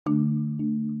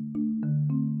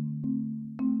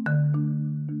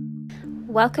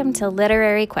Welcome to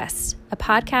Literary Quest, a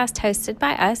podcast hosted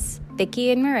by us,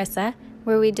 Vicki and Marissa,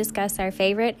 where we discuss our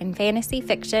favorite in fantasy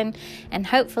fiction and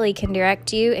hopefully can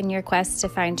direct you in your quest to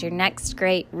find your next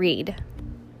great read.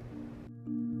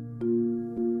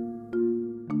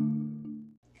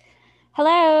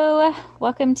 Hello,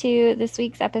 welcome to this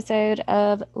week's episode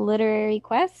of Literary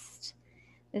Quest.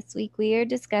 This week we are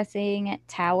discussing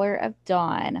Tower of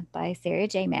Dawn by Sarah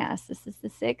J. Maas. This is the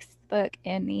 6th book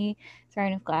in the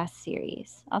Throne of Glass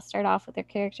series. I'll start off with our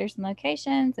characters and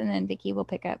locations, and then Vicki will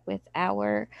pick up with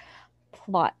our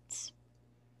plot.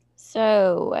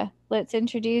 So let's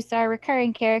introduce our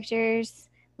recurring characters.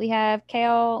 We have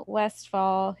Chaol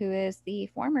Westfall, who is the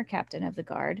former captain of the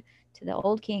guard to the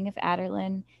old king of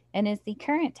Adarlan, and is the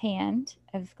current hand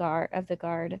of the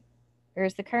guard, or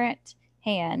is the current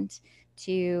hand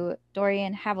to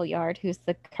Dorian Havillard, who's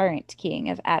the current king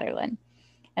of Adarlan.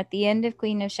 At the end of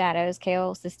Queen of Shadows,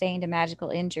 Chaol sustained a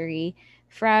magical injury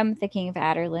from the king of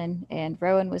Adarlan, and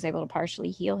Rowan was able to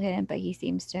partially heal him, but he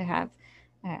seems to have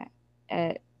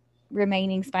a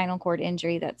remaining spinal cord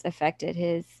injury that's affected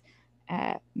his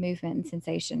movement and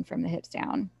sensation from the hips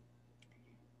down.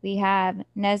 We have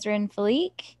Nesryn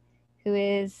Falik, who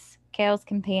is Chaol's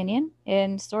companion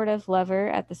and sort of lover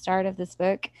at the start of this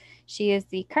book. She is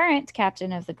the current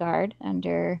captain of the guard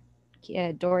under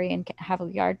Dorian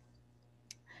Havillard.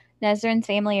 Nesryn's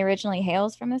family originally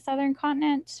hails from the southern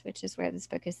continent, which is where this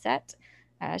book is set.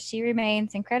 She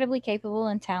remains incredibly capable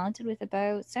and talented with a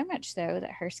bow, so much so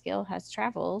that her skill has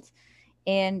traveled,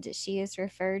 and she is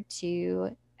referred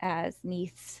to as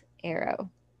Neith's arrow.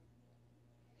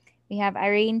 We have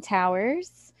Irene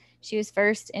Towers. She was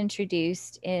first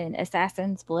introduced in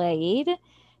Assassin's Blade.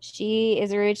 She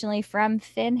is originally from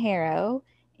Fen Harrow,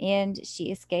 and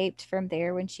she escaped from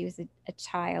there when she was a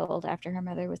child after her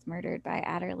mother was murdered by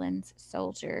Adarlan's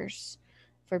soldiers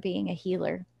for being a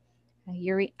healer.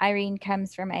 Irene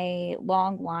comes from a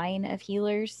long line of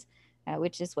healers,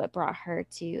 which is what brought her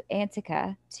to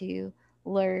Antica to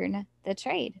learn the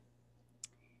trade.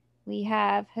 We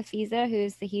have Hafiza, who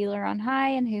is the healer on high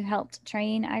and who helped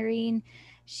train Irene.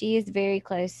 She is very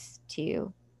close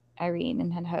to Irene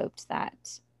and had hoped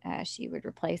that she would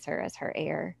replace her as her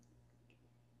heir.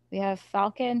 We have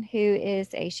Falcon, who is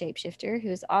a shapeshifter, who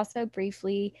is also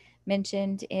briefly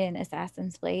mentioned in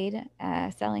Assassin's Blade,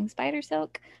 selling spider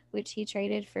silk, which he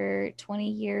traded for 20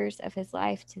 years of his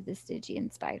life to the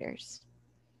Stygian spiders.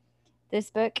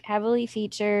 This book heavily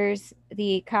features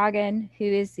the Kagan, who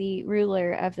is the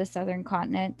ruler of the southern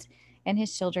continent, and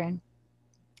his children.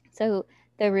 So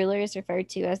the ruler is referred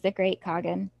to as the Great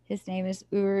Kagan. His name is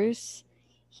Urus.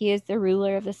 He is the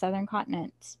ruler of the southern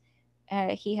continent.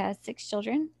 He has 6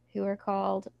 children who are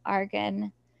called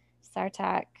Argan,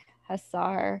 Sartak,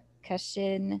 Hasar,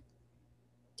 Kashin,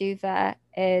 Duva,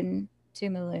 and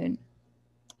Tumalun.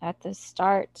 At the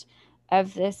start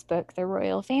of this book, the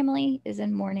royal family is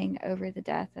in mourning over the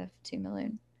death of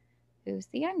Tumalun, who's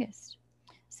the youngest.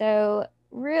 So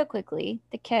real quickly,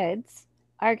 the kids.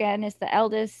 Argan is the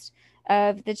eldest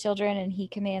of the children, and he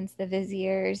commands the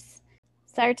viziers.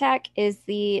 Sartak is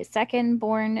the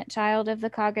second-born child of the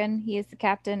Kagan. He is the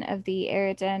captain of the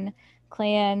Eridan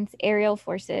clan's aerial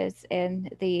forces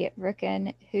and the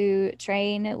Rukkan, who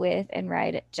train with and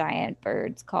ride giant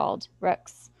birds called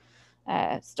Rooks.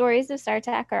 Stories of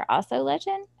Sartak are also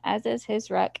legend, as is his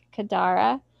Rook,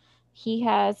 Kadara. He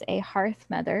has a hearth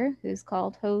mother who's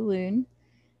called Holun,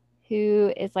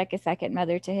 who is like a second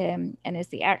mother to him and is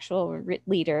the actual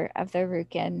leader of the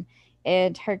Rukkan.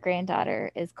 And her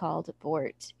granddaughter is called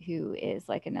Bort, who is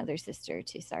like another sister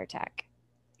to Sartak.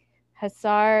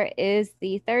 Hasar is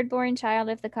the third-born child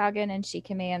of the Kagan, and she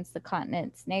commands the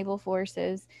continent's naval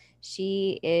forces.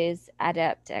 She is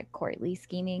adept at courtly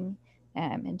scheming,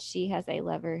 and she has a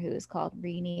lover who is called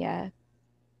Renia.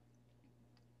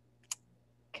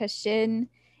 Kashin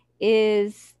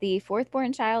is the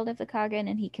fourth-born child of the Kagan,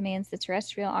 and he commands the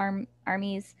terrestrial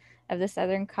armies of the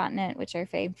southern continent, which are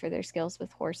famed for their skills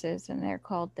with horses, and they're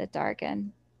called the Dargan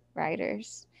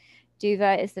Riders.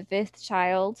 Duva is the 5th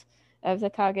child of the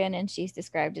Kagan, and she's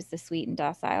described as the sweet and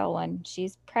docile one.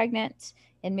 She's pregnant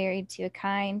and married to a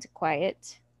kind,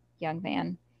 quiet young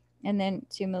man. And then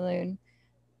Tumalun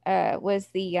was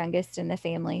the youngest in the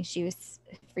family. She was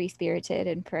free-spirited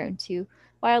and prone to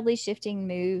wildly shifting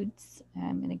moods.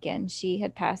 And again, she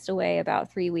had passed away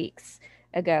about 3 weeks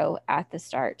ago at the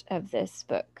start of this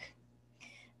book.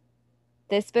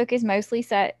 This book is mostly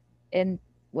set in,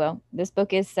 this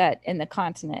book is set in the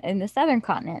continent, in the southern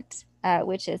continent,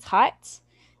 which is hot.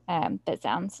 that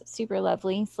sounds super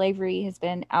lovely. Slavery has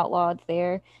been outlawed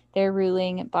there. Their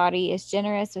ruling body is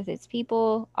generous with its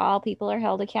people. All people are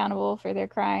held accountable for their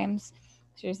crimes.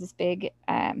 So there's this big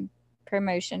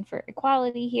promotion for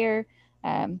equality here.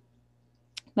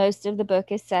 Most of the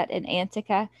book is set in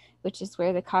Antica, which is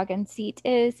where the Coggan seat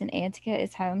is, and Antica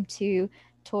is home to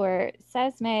Tor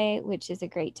Sesme, which is a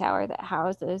great tower that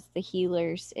houses the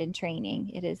healers in training.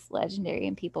 It is legendary,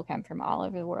 and people come from all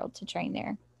over the world to train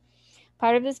there.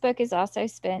 Part of this book is also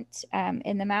spent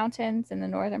in the mountains in the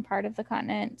northern part of the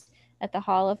continent at the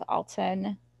Hall of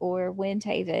Alton or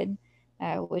Windhaven,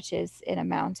 which is in a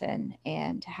mountain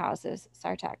and houses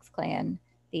Sartak's clan,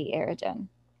 the Eredin.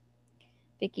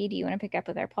 Vicky, do you want to pick up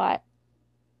with our plot?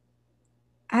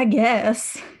 I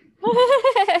guess.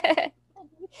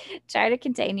 Try to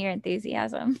contain your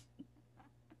enthusiasm.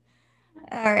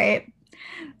 All right.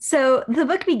 So the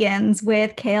book begins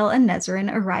with Chaol and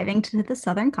Nezrin arriving to the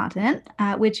southern continent,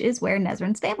 which is where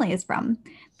Nezrin's family is from.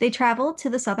 They travel to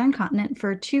the southern continent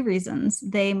for two reasons.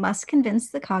 They must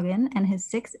convince the Coggan and his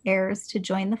 6 heirs to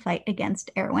join the fight against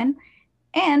Erwin,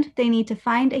 and they need to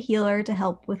find a healer to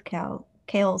help with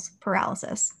Chaol's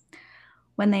paralysis.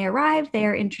 When they arrive, they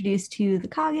are introduced to the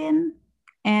Coggan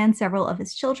and several of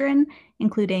his children,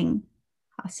 including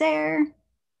Hasser,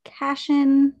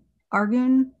 Cashin,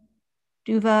 Argun,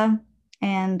 Duva,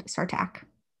 and Sartak.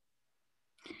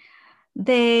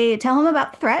 They tell him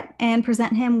about the threat and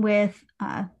present him with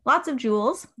lots of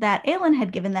jewels that Aelin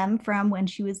had given them from when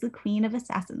she was the Queen of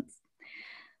Assassins.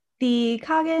 The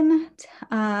Coggan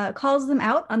calls them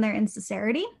out on their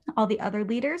insincerity. All the other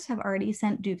leaders have already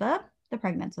sent Duva, the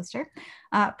pregnant sister,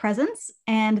 presents,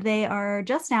 and they are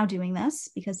just now doing this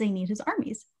because they need his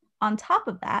armies. On top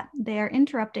of that, they are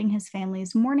interrupting his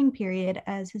family's mourning period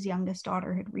as his youngest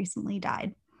daughter had recently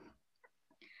died.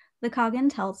 The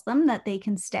Coggan tells them that they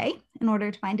can stay in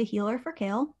order to find a healer for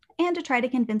Chaol and to try to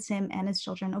convince him and his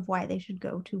children of why they should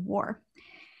go to war.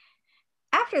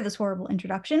 After this horrible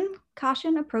introduction,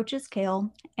 Cashin approaches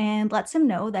Chaol and lets him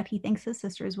know that he thinks his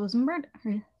sister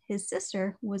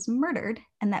was murdered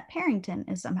and that Parrington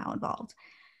is somehow involved.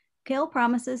 Chaol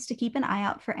promises to keep an eye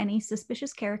out for any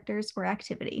suspicious characters or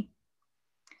activity.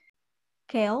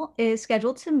 Chaol is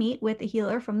scheduled to meet with a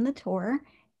healer from the Tor,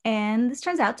 and this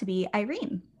turns out to be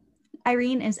Irene.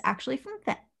 Irene is actually from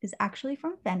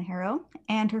Fenharrow,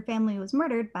 and her family was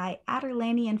murdered by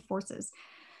Adarlanian forces.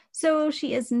 So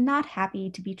she is not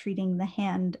happy to be treating the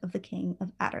hand of the king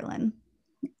of Adarlan.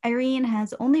 Irene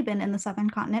has only been in the southern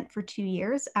continent for 2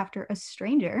 years after a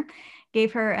stranger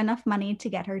gave her enough money to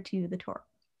get her to the Tor.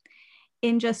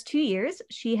 In just 2 years,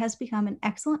 she has become an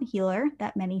excellent healer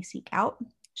that many seek out.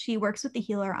 She works with the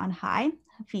healer on high,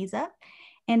 Hafiza,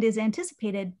 and is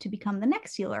anticipated to become the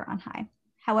next healer on high.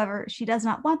 However, she does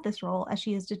not want this role as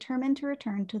she is determined to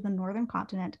return to the northern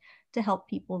continent to help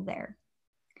people there.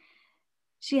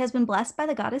 She has been blessed by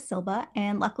the goddess Silba,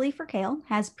 and luckily for Chaol,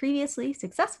 has previously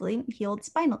successfully healed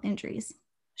spinal injuries.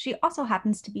 She also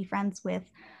happens to be friends with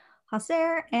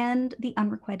Hasser and the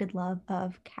unrequited love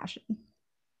of Cashin.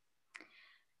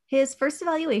 His first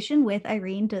evaluation with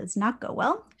Irene does not go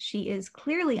well. She is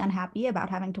clearly unhappy about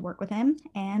having to work with him,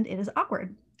 and it is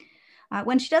awkward.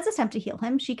 When she does attempt to heal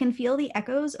him, she can feel the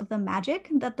echoes of the magic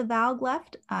that the Valg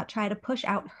left try to push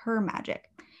out her magic.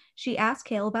 She asks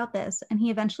Chaol about this, and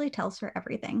he eventually tells her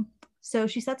everything. So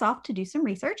she sets off to do some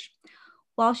research.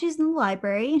 While she's in the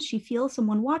library, she feels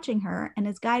someone watching her and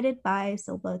is guided by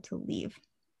Silba to leave.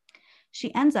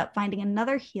 She ends up finding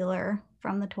another healer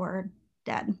from the Tor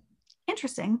dead.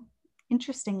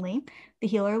 Interestingly, the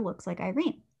healer looks like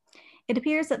Irene. It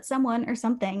appears that someone or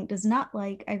something does not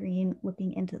like Irene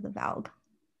looking into the Valg.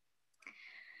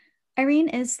 Irene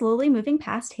is slowly moving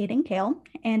past hating Chaol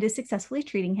and is successfully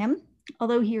treating him,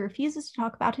 although he refuses to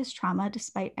talk about his trauma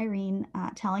despite Irene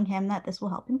telling him that this will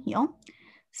help him heal.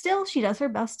 Still, she does her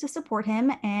best to support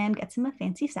him and gets him a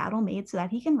fancy saddle made so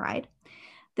that he can ride.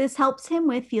 This helps him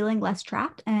with feeling less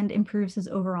trapped and improves his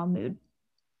overall mood.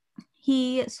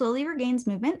 He slowly regains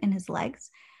movement in his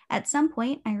legs. At some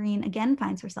point, Irene again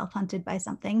finds herself hunted by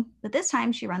something, but this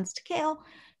time she runs to Chaol,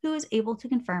 who is able to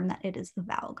confirm that it is the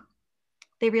Valg.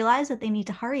 They realize that they need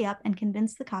to hurry up and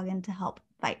convince the Coggan to help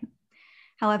fight.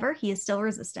 However, he is still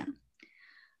resistant.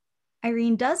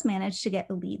 Irene does manage to get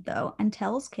a lead, though, and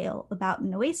tells Chaol about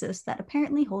an oasis that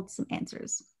apparently holds some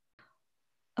answers.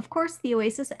 Of course, the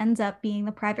oasis ends up being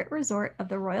the private resort of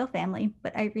the royal family,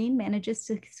 but Irene manages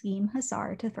to scheme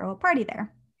Hasser to throw a party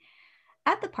there.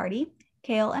 At the party,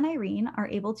 Chaol and Irene are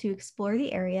able to explore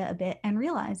the area a bit and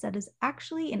realize that it is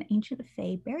actually an ancient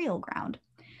Fae burial ground.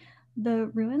 The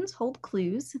ruins hold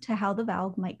clues to how the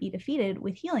Valg might be defeated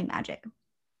with healing magic.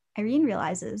 Irene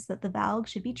realizes that the Valg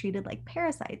should be treated like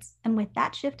parasites, and with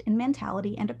that shift in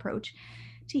mentality and approach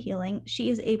to healing, she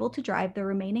is able to drive the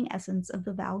remaining essence of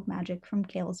the Valg magic from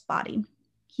Cale's body,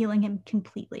 healing him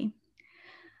completely.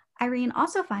 Irene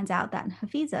also finds out that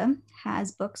Hafiza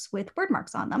has books with word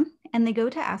marks on them, and they go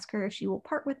to ask her if she will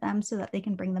part with them so that they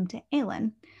can bring them to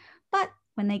Aelin. But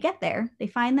when they get there, they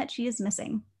find that she is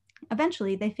missing.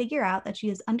 Eventually, they figure out that she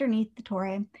is underneath the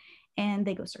Torre, and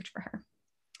they go search for her.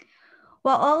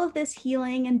 While all of this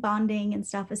healing and bonding and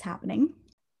stuff is happening,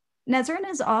 Nezrin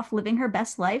is off living her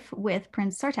best life with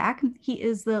Prince Sartak. He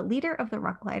is the leader of the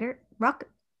Rock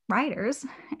Riders,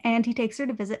 and he takes her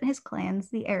to visit his clans,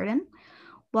 the Eredin.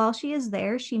 While she is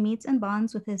there, she meets and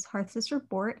bonds with his hearth sister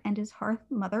Bort and his hearth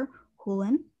mother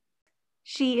Hulin.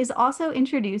 She is also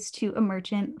introduced to a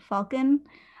merchant, Falcon.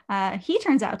 He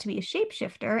turns out to be a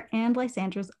shapeshifter and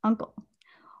Lysandra's uncle.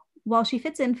 While she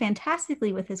fits in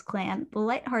fantastically with his clan, the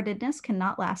lightheartedness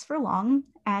cannot last for long,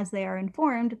 as they are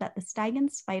informed that the Stygian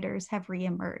spiders have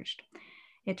re-emerged.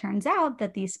 It turns out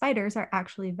that these spiders are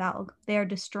actually Valg. They are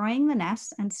destroying the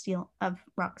nests of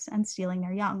Rux and stealing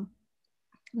their young.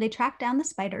 They track down the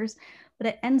spiders, but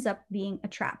it ends up being a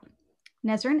trap.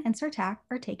 Nezrin and Sartak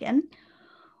are taken.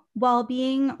 While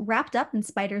being wrapped up in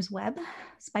spiders' webs,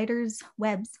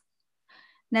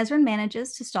 Nezrin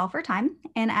manages to stall for time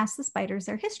and asks the spiders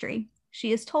their history.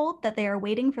 She is told that they are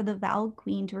waiting for the Valg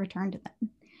Queen to return to them.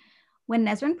 When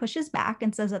Nezrin pushes back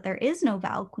and says that there is no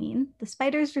Valg Queen, the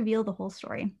spiders reveal the whole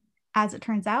story. As it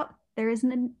turns out, there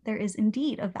is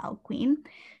indeed a Valg Queen.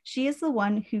 She is the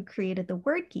one who created the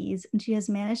word keys, and she has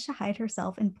managed to hide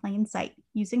herself in plain sight,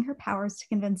 using her powers to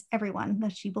convince everyone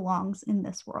that she belongs in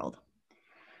this world.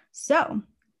 So,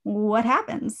 what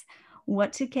happens?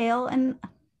 What do Cale and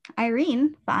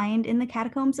Irene find in the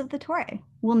catacombs of the Torre?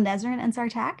 Will Nezrin and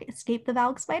Sartak escape the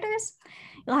Valg spiders?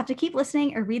 You'll have to keep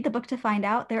listening or read the book to find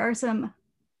out. There are some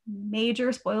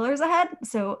major spoilers ahead,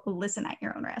 so listen at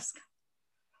your own risk.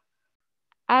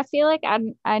 I feel like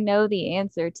I know the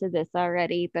answer to this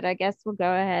already, but I guess we'll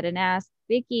go ahead and ask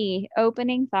Vicky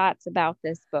opening thoughts about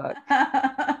this book.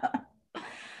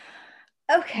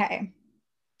 Okay.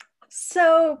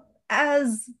 So,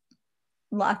 as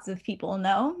lots of people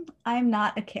know, I'm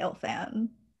not a Cale fan.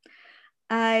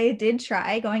 I did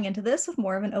try going into this with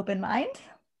more of an open mind.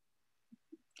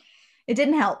 It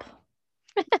didn't help.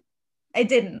 It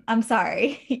didn't. I'm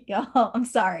sorry, y'all. I'm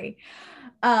sorry.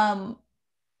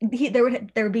 There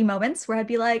would be moments where I'd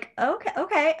be like,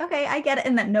 okay, I get it,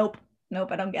 and then nope,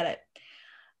 I don't get it.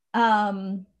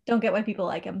 Don't get why people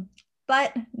like him.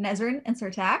 But Nezrin and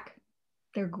Sartak,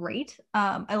 they're great.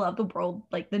 I love the world,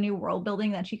 like the new world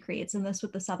building that she creates in this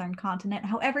with the southern continent,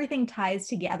 how everything ties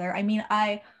together. I mean,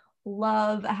 I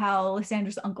love how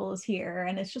Lysandra's uncle is here,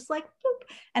 and it's just like boop,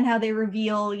 and how they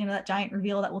reveal, that giant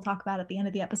reveal that we'll talk about at the end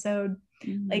of the episode.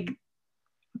 Like,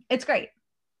 it's great.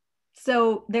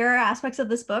 So there are aspects of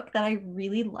this book that I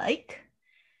really like,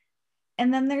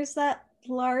 and then there's that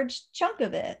large chunk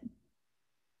of it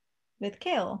with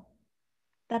Cale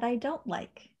that I don't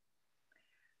like.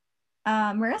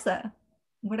 Marissa,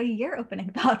 what are your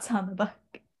opening thoughts on the book?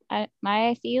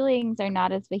 My feelings are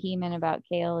not as vehement about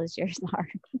Cale as yours are.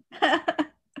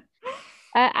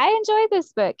 I enjoy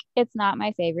this book. It's not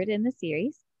my favorite in the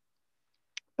series,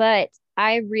 but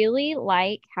I really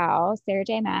like how Sarah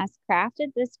J. Maas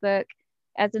crafted this book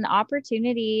as an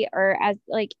opportunity, or as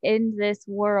like in this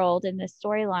world, in this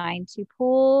storyline, to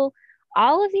pull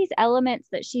all of these elements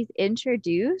that she's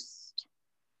introduced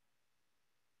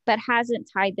but hasn't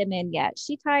tied them in yet.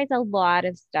 She ties a lot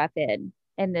of stuff in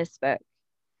this book.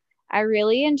 I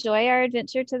really enjoy our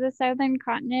adventure to the southern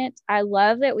continent. I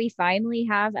love that we finally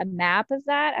have a map of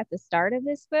that at the start of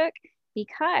this book,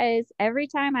 because every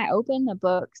time I open the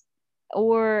books,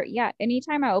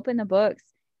 anytime I open the books,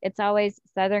 it's always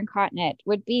southern continent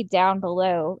would be down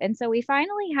below. And so we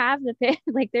finally have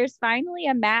there's finally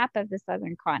a map of the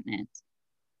southern continent,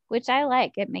 which I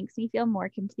like. It makes me feel more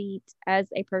complete as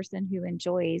a person who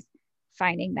enjoys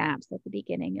finding maps at the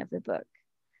beginning of the book.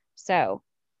 So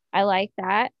I like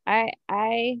that.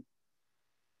 Nezrin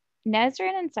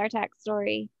and Sartak's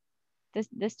story,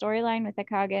 the storyline with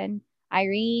Akagan,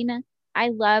 Irene, I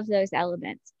love those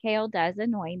elements. Cale does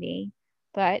annoy me,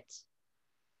 but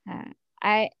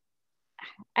I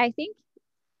think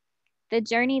the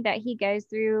journey that he goes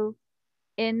through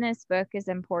in this book is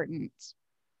important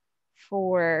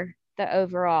for the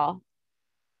overall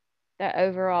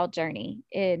journey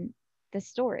in the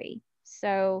story.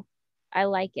 So I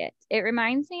like it. It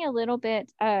reminds me a little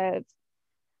bit of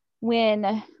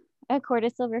when A Court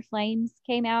of Silver Flames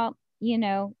came out.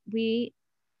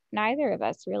 Neither of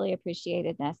us really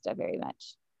appreciated Nesta very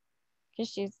much, because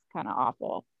she's kind of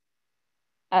awful.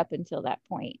 up until that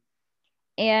point.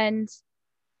 And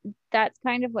that's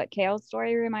kind of what Chaol's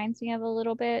story reminds me of a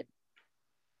little bit.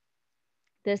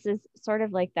 This is sort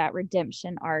of like that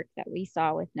redemption arc that we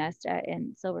saw with Nesta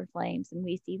in Silver Flames, and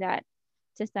we see that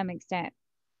to some extent.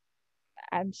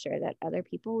 I'm sure that other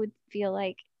people would feel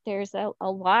like there's a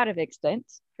lot of extent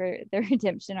for the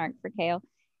redemption arc for Chaol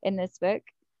in this book.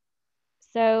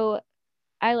 So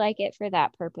I like it for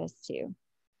that purpose too.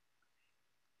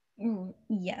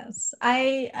 Yes,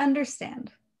 I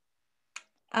understand.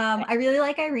 I really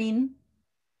like Yrene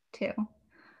too.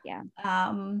 Yeah.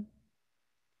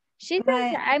 She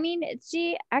does. I mean,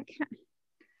 Yrene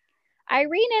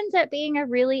ends up being a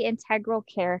really integral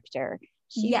character.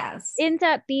 She ends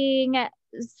up being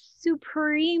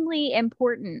supremely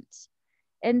important.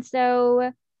 And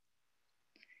so,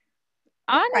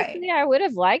 honestly, I would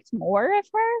have liked more of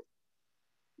her.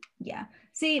 Yeah.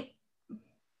 See,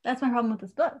 that's my problem with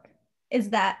this book,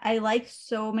 is that I like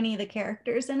so many of the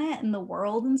characters in it and the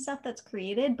world and stuff that's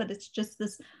created, but it's just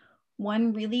this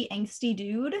one really angsty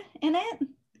dude in it.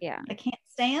 Yeah. I can't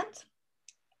stand.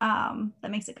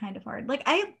 That makes it kind of hard. Like,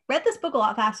 I read this book a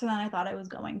lot faster than I thought I was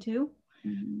going to.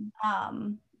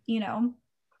 You know,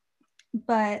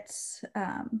 but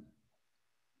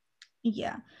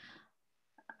yeah,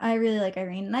 I really like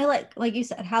Yrene, and I like you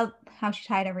said, how she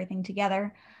tied everything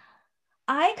together.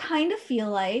 I kind of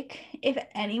feel like if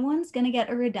anyone's gonna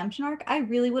get a redemption arc, I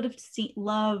really would have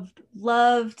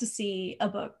loved to see a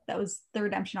book that was the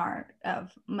redemption arc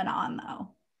of Manon, though.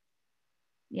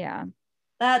 Yeah,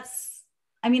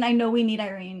 I mean, I know we need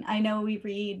Yrene. I know we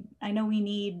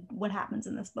need what happens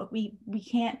in this book. We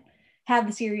can't have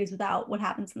the series without what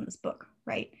happens in this book,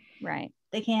 right? Right.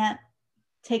 They can't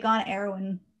take on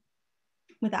Erwin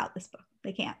without this book.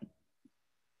 They can't.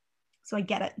 So I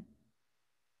get it.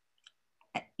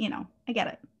 I get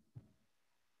it.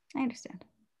 I understand.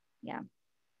 Yeah.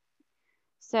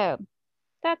 So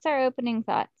that's our opening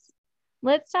thoughts.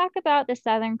 Let's talk about the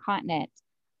Southern Continent.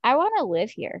 I want to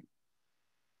live here.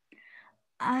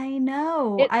 I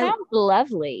know. It sounds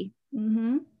lovely.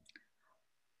 Mm-hmm.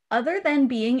 Other than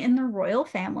being in the royal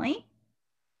family,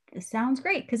 this sounds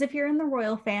great. Because if you're in the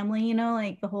royal family,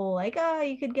 like the whole like, oh,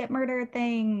 you could get murdered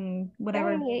thing,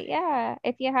 whatever. Right, yeah.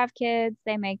 If you have kids,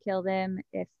 they may kill them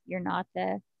if you're not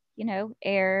the,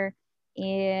 heir.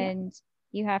 And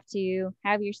you have to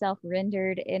have yourself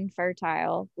rendered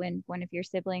infertile when one of your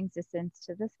siblings ascends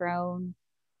to the throne.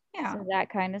 Yeah. So that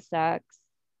kind of sucks.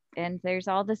 And there's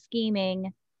all the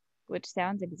scheming, which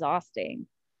sounds exhausting.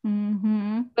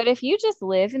 Mm-hmm. But if you just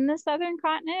live in the Southern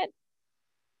Continent,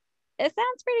 it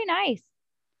sounds pretty nice.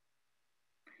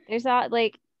 There's not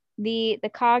like the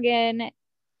Coggin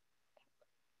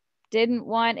didn't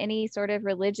want any sort of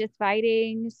religious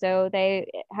fighting, so they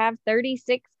have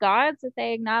 36 gods that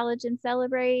they acknowledge and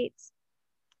celebrate.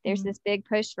 There's this big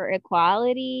push for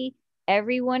equality.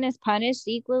 Everyone is punished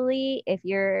equally if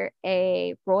you're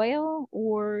a royal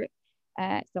or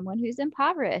someone who's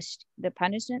impoverished. The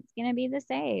punishment's going to be the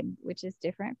same, which is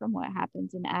different from what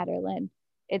happens in Adarlan.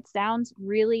 It sounds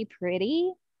really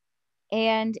pretty,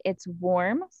 and it's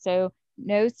warm, so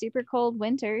no super cold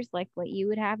winters like what you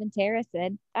would have in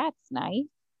Terrasen. That's nice.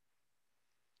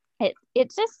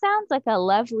 It just sounds like a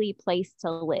lovely place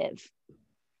to live.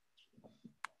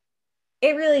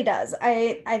 It really does.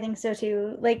 I think so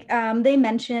too. Like, they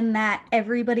mention that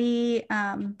everybody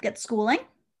gets schooling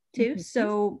too.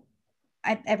 So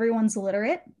everyone's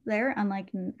literate there,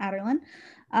 unlike in Adarlan.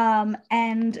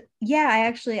 And yeah,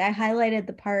 I highlighted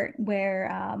the part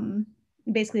where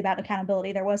basically about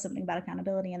accountability. There was something about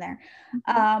accountability in there.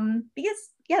 Because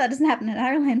that doesn't happen in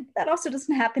Ireland. That also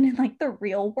doesn't happen in like the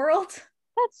real world.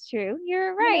 That's true.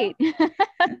 You're right.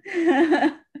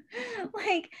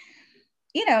 Like,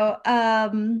 so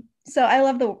I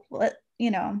love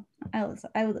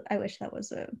I wish it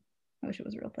was a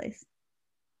real place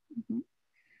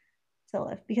to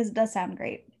live, because it does sound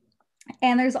great.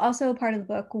 And there's also a part of the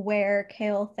book where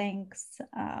Chaol thinks,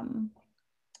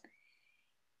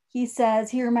 he says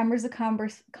he remembers a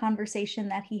conversation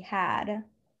that he had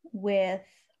with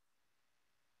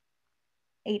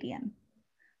Adian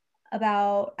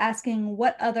about asking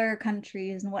what other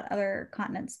countries and what other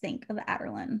continents think of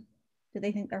Adarlan. Do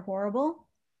they think they're horrible?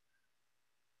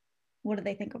 What do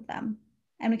they think of them?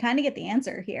 And we kind of get the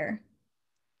answer here.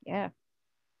 Yeah.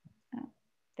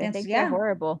 They think they're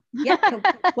horrible. Yeah.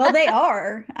 Well, they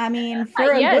are. I mean,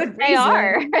 for a good reason. They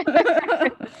are.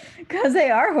 Because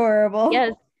they are horrible.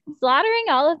 Yes. Slaughtering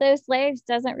all of those slaves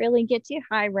doesn't really get you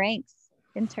high ranks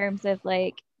in terms of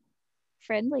like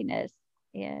friendliness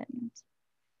and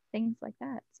things like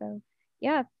that. So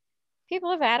yeah,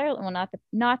 people of Aderlin, well,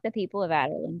 not the people of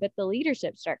Aderlin, but the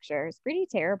leadership structure is pretty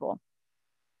terrible.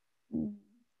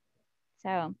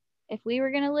 So if we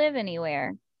were going to live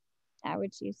anywhere, I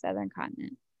would choose Southern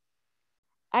Continent.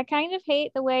 I kind of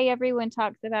hate the way everyone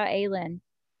talks about Aelin.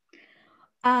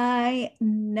 I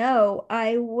know.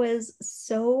 I was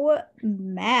so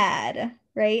mad,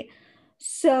 right?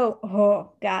 So,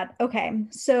 oh God. Okay.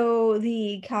 So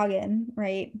the Kagan,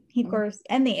 right? He, of course,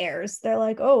 and the heirs, they're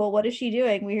like, oh, well, what is she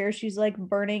doing? We hear she's like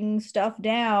burning stuff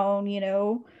down,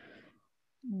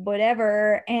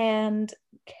 whatever. And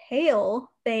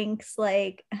Kale thinks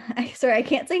like, sorry, I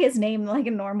can't say his name like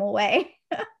a normal way.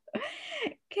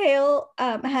 Kale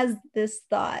has this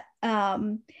thought.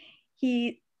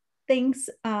 He thinks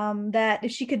that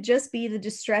if she could just be the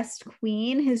distressed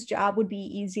queen, his job would be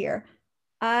easier.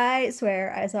 I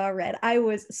swear I saw red. I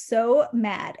was so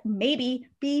mad. Maybe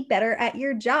be better at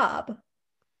your job.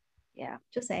 Yeah.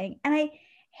 Just saying. And I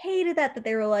hated that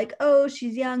they were like, oh,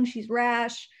 she's young, she's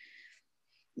rash.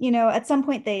 At some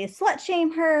point they slut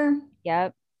shame her.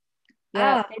 Yep.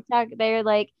 They're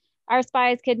like, our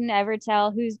spies couldn't ever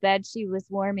tell whose bed she was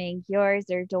warming, yours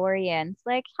or Dorian's.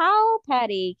 Like, how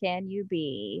petty can you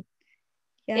be?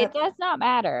 Yep. It does not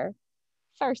matter.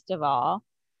 First of all,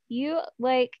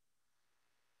 the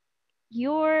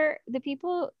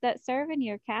people that serve in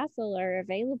your castle are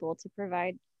available to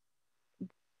provide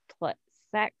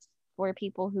sex for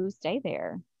people who stay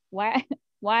there. Why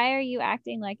are you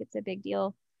acting like it's a big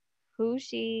deal who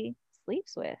she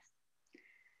sleeps with?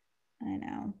 I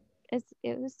know.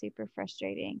 It was super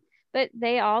frustrating. But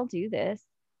they all do this.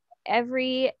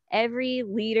 Every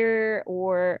leader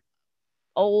or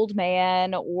old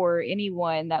man or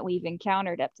anyone that we've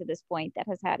encountered up to this point that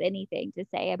has had anything to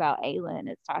say about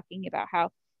Aelin is talking about how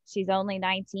she's only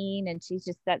 19 and she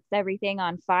just sets everything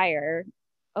on fire.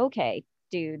 Okay,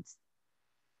 dudes.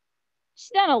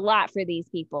 She's done a lot for these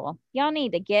people. Y'all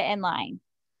need to get in line.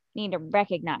 You need to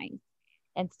recognize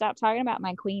and stop talking about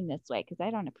my queen this way because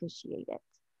I don't appreciate it.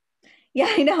 Yeah,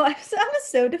 I know. I'm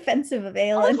so defensive of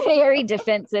Aelin. I'm very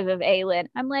defensive of Aelin.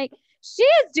 I'm like, she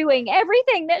is doing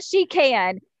everything that she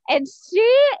can, and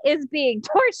she is being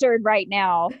tortured right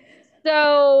now.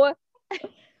 So,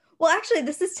 well, actually,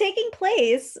 this is taking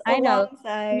place. I know,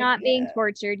 not being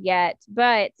tortured yet,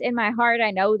 but in my heart,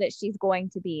 I know that she's going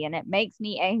to be, and it makes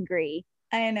me angry.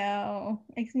 I know.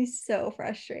 It makes me so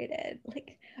frustrated.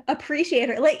 Like, appreciate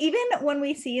her. Like, even when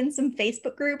we see in some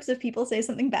Facebook groups if people say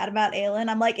something bad about Aelin,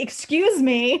 I'm like, excuse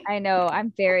me. I know.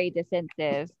 I'm very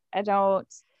defensive. I don't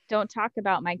talk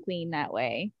about my queen that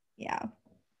way. Yeah.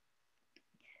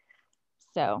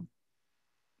 So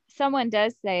someone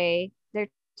does say they're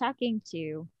talking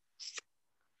to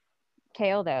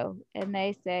Kale though, and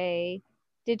they say,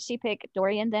 did she pick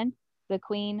Dorian then, the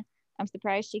queen? I'm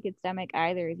surprised she could stomach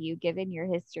either of you, given your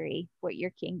history, what your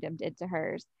kingdom did to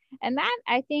hers. And that,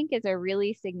 I think, is a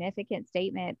really significant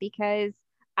statement because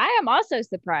I am also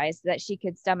surprised that she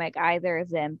could stomach either of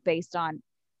them based on,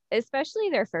 especially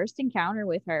their first encounter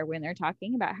with her when they're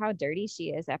talking about how dirty she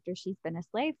is after she's been a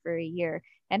slave for a year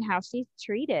and how she's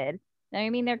treated.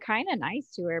 I mean, they're kind of nice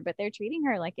to her, but they're treating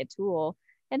her like a tool,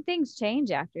 and things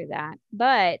change after that.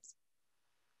 But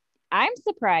I'm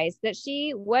surprised that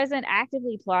she wasn't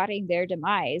actively plotting their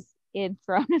demise in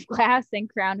Throne of Glass and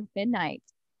Crown of Midnight.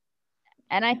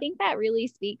 And I think that really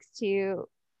speaks to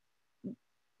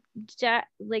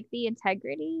like the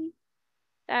integrity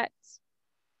that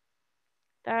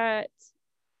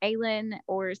Aelin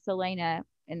or Celaena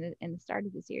in the start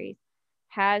of the series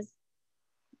has,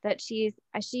 that she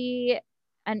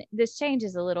and this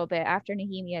changes a little bit after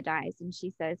Nehemia dies and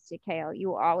she says to Kale, you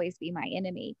will always be my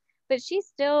enemy. But she's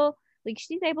still like,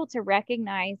 she's able to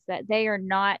recognize that they are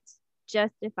not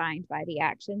just defined by the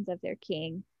actions of their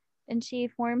king. And she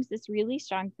forms this really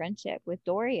strong friendship with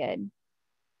Dorian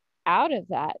out of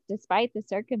that, despite the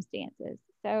circumstances.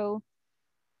 So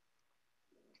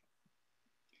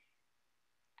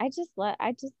I just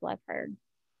love her.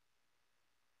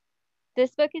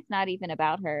 This book is not even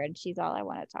about her, and she's all I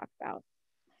want to talk about.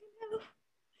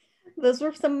 Those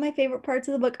were some of my favorite parts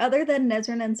of the book, other than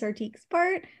Nesryn and Sartik's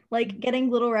part. Like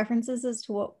getting little references as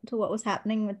to what was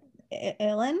happening with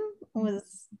Aelin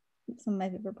was some of my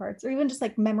favorite parts, or even just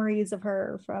like memories of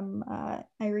her from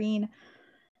Yrene.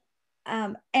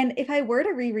 And if I were to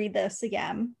reread this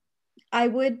again, I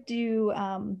would do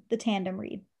the tandem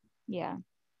read. Yeah,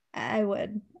 I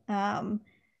would,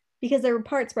 because there were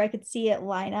parts where I could see it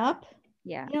line up.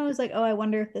 Yeah, I was like, oh, I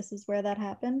wonder if this is where that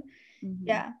happened. Mm-hmm.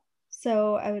 Yeah.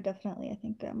 So I would definitely, I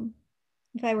think,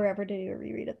 if I were ever to do a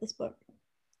reread of this book,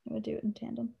 I would do it in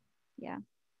tandem. Yeah.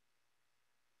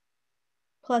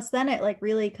 Plus, then it like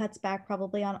really cuts back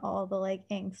probably on all the like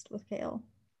angst with Kale.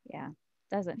 Yeah,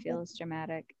 doesn't feel as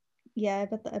dramatic. Yeah, I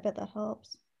bet that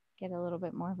helps. Get a little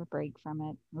bit more of a break from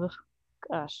it. Ugh,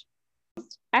 gosh.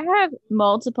 I have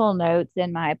multiple notes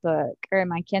in my book or in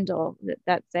my Kindle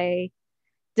that say,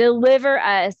 deliver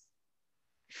us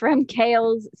from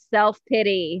Kale's self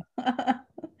pity.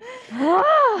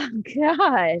 Oh,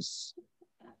 gosh.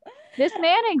 This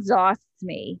man exhausts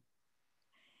me.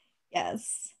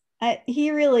 Yes.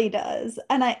 He really does.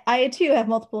 And I too have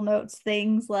multiple notes,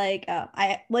 things like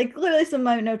I like literally some of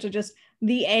my notes are just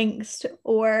the angst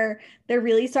or they're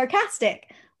really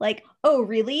sarcastic. Like, oh,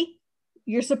 really?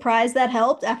 You're surprised that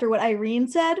helped after what Irene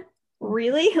said?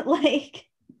 Really? Like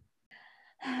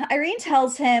Irene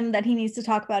tells him that he needs to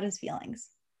talk about his feelings,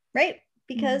 right?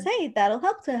 Because hey, that'll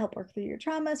help work through your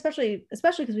trauma, especially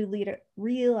because we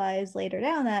realize later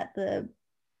down that the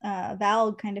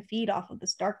Val kind of feed off of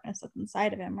this darkness that's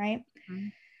inside of him, right?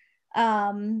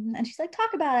 And she's like,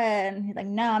 talk about it, and he's like,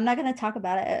 no, I'm not gonna talk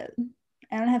about it.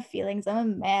 I don't have feelings. I'm a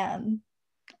man.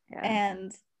 Yeah.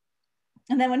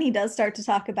 And then when he does start to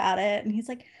talk about it, and he's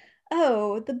like,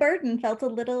 oh, the burden felt a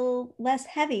little less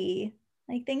heavy.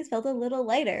 Like things felt a little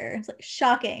lighter. It's like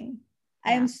shocking.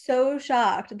 I am so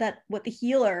shocked that what the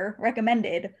healer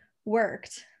recommended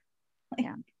worked. Like,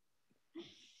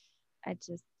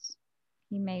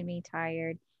 he made me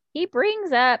tired. He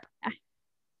brings up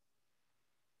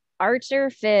Archer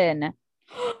Finn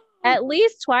at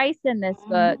least twice in this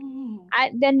book.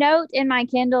 The note in my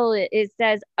Kindle, it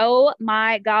says, oh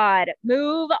my God,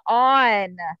 move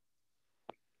on.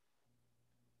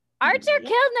 Archer killed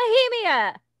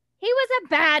Nehemia. He was a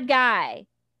bad guy.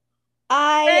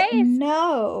 I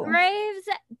know. Graves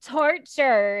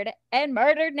tortured and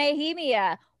murdered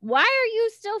Nehemia. Why are you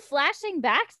still flashing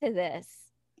back to this?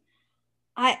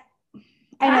 I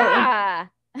know.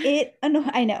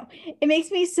 I know. It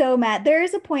makes me so mad. There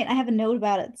is a point, I have a note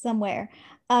about it somewhere.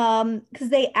 Because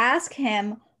they ask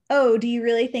him, oh, do you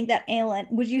really think that Aelin,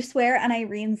 would you swear on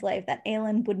Irene's life that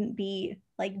Aelin wouldn't be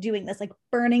like doing this, like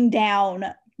burning down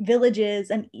villages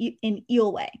and in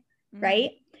Eelway,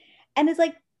 right? And it's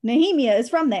like, Nehemia is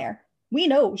from there. We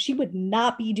know she would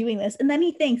not be doing this. And then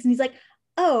he thinks, and he's like,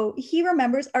 oh, he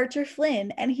remembers Archer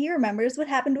Flynn and he remembers what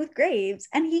happened with Graves,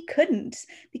 and he couldn't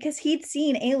because he'd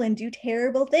seen Aelin do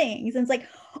terrible things. And it's like,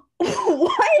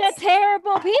 what? The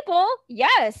terrible people?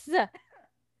 Yes.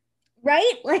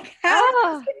 Right? Like,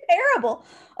 how is it terrible?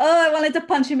 Oh, I wanted to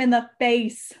punch him in the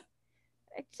face.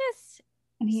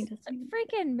 And he doesn't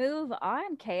freaking move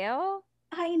on, Kale.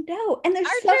 I know. And there's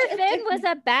Archer Finn was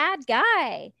a bad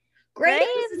guy. Graves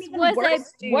was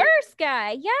a worse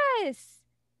guy. Yes.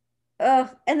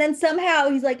 And then somehow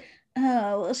he's like,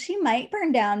 oh, well, she might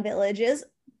burn down villages.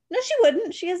 No, she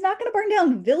wouldn't. She is not going to burn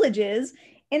down villages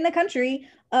in the country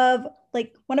of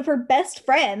like one of her best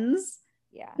friends.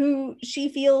 Yeah. Who she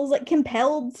feels like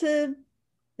compelled to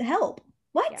help.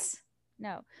 What? Yeah.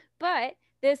 No. But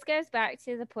this goes back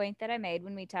to the point that I made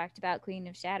when we talked about Queen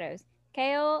of Shadows.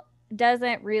 Kale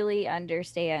doesn't really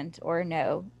understand or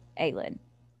know Aelin.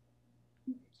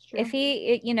 If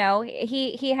he,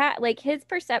 he had like his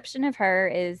perception of her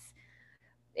is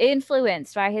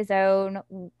influenced by his own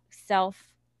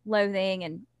self-loathing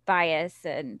and bias.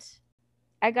 And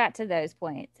I got to those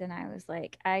points and I was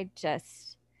like, I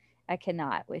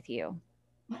cannot with you.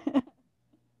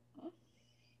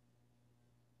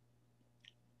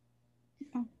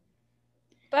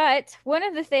 But one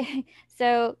of the things,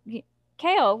 so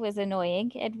Kale was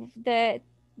annoying, and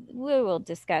we will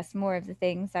discuss more of the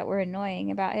things that were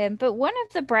annoying about him. But one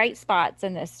of the bright spots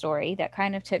in this story that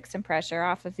kind of took some pressure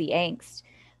off of the angst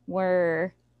was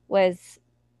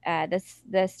the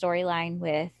storyline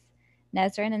with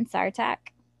Nesryn and Sartaq.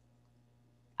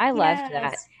 I loved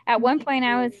that. At one point,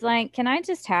 I was like, can I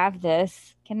just have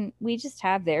this? Can we just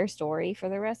have their story for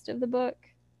the rest of the book?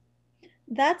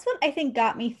 That's what I think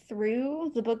got me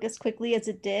through the book as quickly as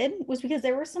it did, was because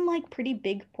there were some like pretty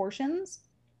big portions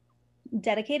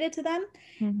dedicated to them.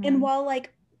 And while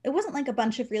like it wasn't like a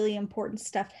bunch of really important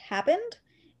stuff happened,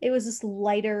 it was this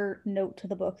lighter note to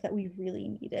the book that we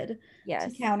really needed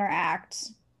to counteract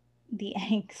the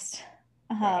angst.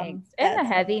 And the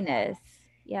heaviness.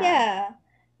 Yeah,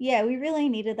 we really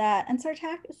needed that. And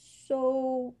Sartaq is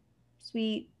so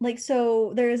sweet. Like,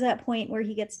 so there's that point where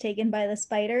he gets taken by the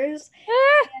spiders.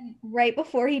 And right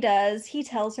before he does, he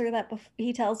tells her that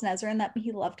he tells Nesryn that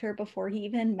he loved her before he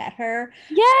even met her.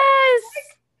 Yes.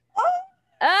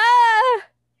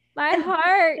 My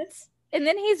heart. And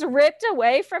then he's ripped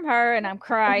away from her and I'm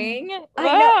crying. I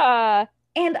know.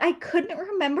 And I couldn't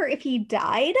remember if he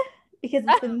died because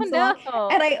it's been so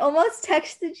long. And I almost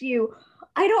texted you,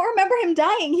 I don't remember him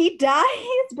dying. He dies,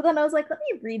 but then I was like, let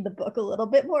me read the book a little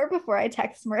bit more before I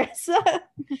text Marissa.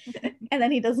 And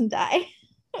then he doesn't die.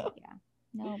 Yeah.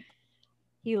 Nope.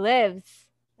 He lives.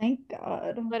 Thank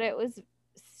God. But it was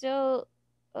still,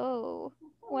 oh,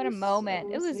 what a moment.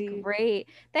 So It was sweet. great.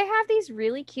 They have these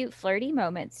really cute flirty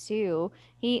moments too.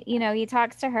 He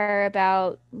talks to her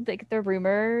about like the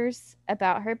rumors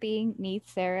about her being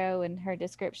Neath Sarrow and her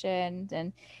description,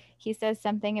 and he says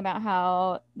something about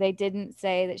how they didn't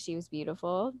say that she was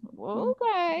beautiful.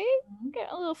 Okay.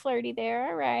 Get a little flirty there.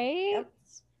 All right. Yep.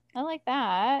 I like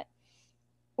that.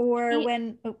 Or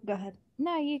when, oh, go ahead.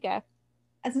 No, you go.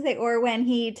 I was gonna say, or when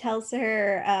he tells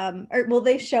her, or well,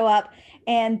 they show up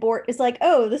and Bort is like,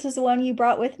 "Oh, this is the one you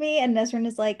brought with me," and Nesrin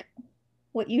is like,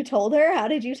 "What, you told her? How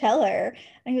did you tell her?"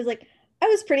 And he was like, "I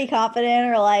was pretty confident,"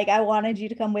 or like, "I wanted you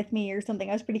to come with me," or something.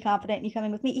 "I was pretty confident in you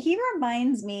coming with me." He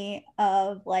reminds me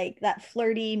of like that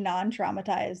flirty,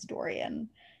 non-traumatized Dorian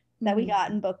that we got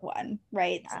in book one,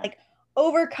 right? It's like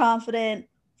overconfident,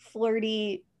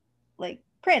 flirty, like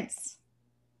prince.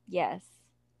 Yes.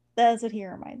 That's what he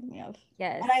reminds me of.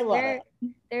 Yes. And I love it.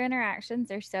 Their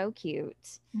interactions are so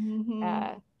cute.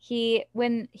 Mm-hmm.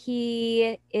 When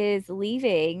he is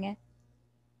leaving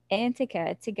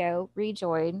Antica to go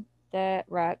rejoin the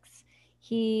Rux,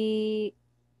 he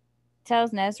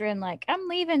tells Nesrin like, "I'm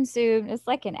leaving soon. It's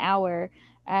like an hour."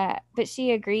 But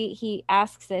he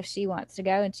asks if she wants to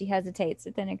go, and she hesitates,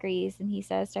 but then agrees. And he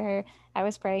says to her, "I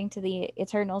was praying to the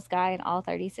eternal sky and all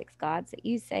 36 gods that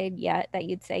you'd say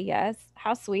yes."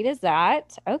 How sweet is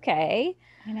that? Okay.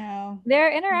 I know.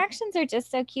 Their interactions are just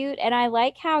so cute. And I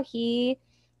like how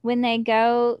when they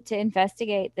go to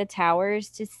investigate the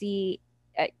towers to see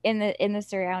in the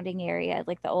surrounding area,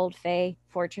 like the old Fae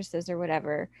fortresses or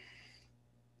whatever,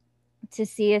 to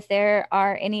see if there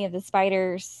are any of the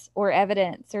spiders or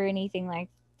evidence or anything like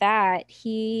that,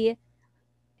 he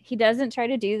doesn't try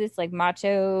to do this like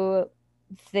macho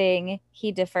thing.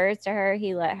 He defers to her.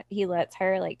 He lets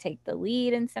her like take the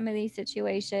lead in some of these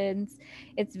situations.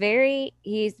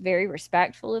 He's very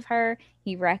respectful of her.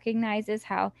 He recognizes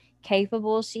how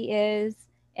capable she is,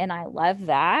 and I love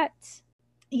that.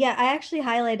 Yeah, I actually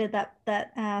highlighted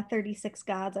that 36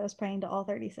 gods. I was praying to all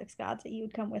 36 gods that you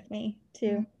would come with me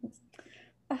too.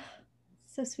 Oh,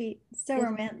 so sweet, so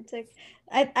romantic.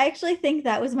 I actually think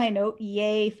that was my note.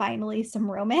 Yay, finally some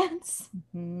romance.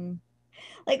 Mm-hmm.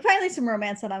 Like finally some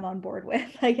romance that I'm on board with,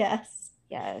 I guess.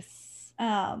 Yes.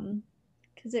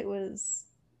 Because it was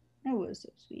so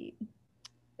sweet.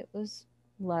 It was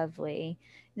lovely.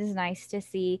 It is nice to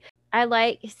see. I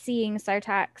like seeing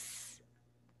Sartak's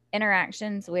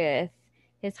interactions with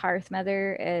his hearth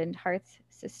mother and hearth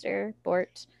sister,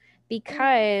 Bort,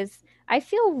 because I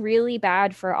feel really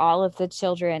bad for all of the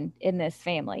children in this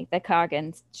family, the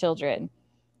Coggins children.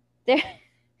 Their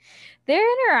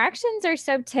interactions are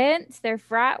so tense. They're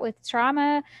fraught with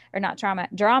drama,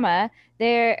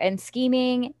 and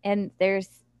scheming, and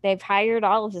they've hired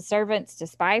all of the servants to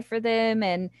spy for them,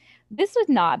 and this would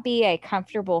not be a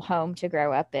comfortable home to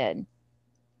grow up in.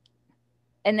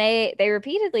 And they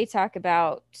repeatedly talk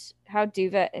about how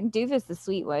Duva's the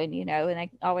sweet one, and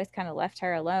they always kind of left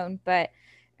her alone. But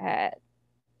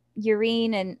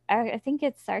Yrene and I think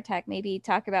it's Sartak maybe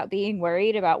talk about being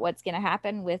worried about what's going to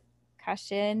happen with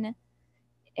Kashin.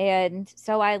 And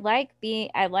so I like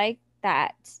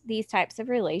that these types of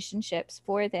relationships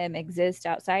for them exist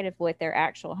outside of what their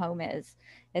actual home is,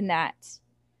 and that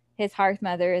his hearth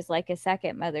mother is like a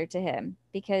second mother to him,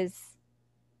 because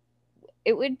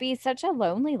it would be such a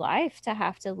lonely life to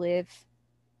have to live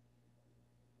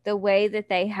the way that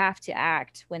they have to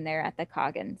act when they're at the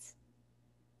Coggins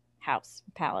house,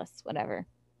 palace, whatever.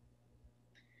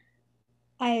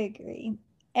 I agree.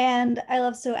 And I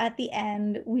love, so at the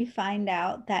end, we find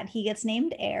out that he gets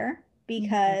named heir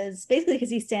because basically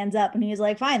because he stands up and he's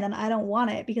like, fine, then I don't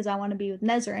want it because I want to be with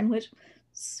Nesrin, which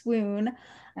swoon.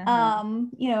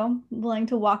 Willing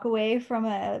to walk away from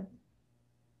a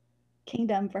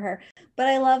kingdom for her. But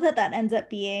I love that ends up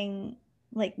being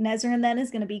like Nesrin then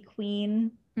is going to be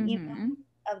queen,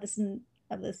 of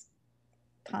this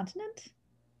continent.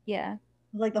 Yeah.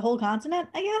 Like the whole continent,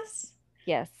 I guess.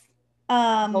 Yes.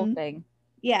 The whole thing.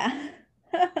 Yeah.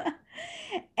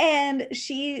 And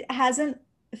she hasn't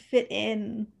fit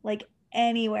in like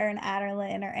anywhere in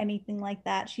Adarlan or anything like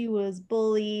that. She was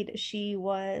bullied. She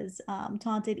was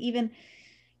taunted. Even,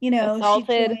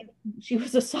 assaulted. She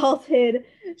was assaulted.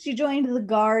 She joined the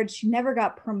guard. She never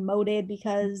got promoted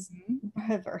because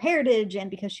of her heritage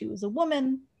and because she was a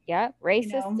woman. Yeah,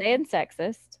 racist and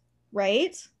sexist.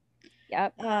 Right?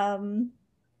 Yep.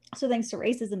 So thanks to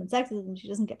racism and sexism, she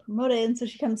doesn't get promoted. And so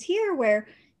she comes here where,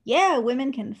 yeah,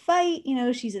 women can fight,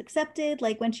 she's accepted.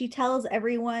 Like when she tells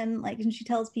everyone, like when she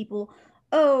tells people,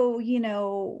 oh,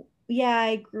 yeah,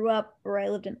 I grew up or I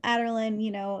lived in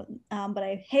Aderlin, but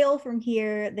I hail from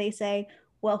here. They say,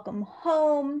 welcome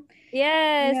home.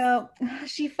 Yes.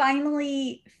 She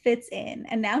finally fits in.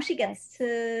 And now she Yes. gets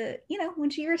to, when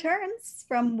she returns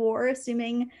from war,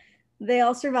 assuming they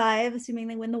all survive, assuming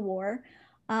they win the war,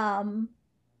 um,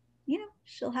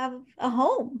 she'll have a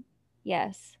home.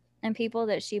 Yes. And people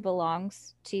that she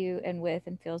belongs to and with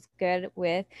and feels good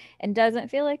with and doesn't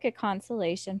feel like a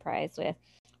consolation prize with.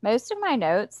 Most of my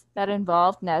notes that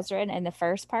involved Nesrin in the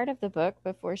first part of the book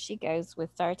before she goes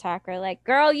with Sartak are like,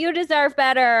 girl, you deserve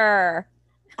better.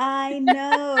 I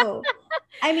know.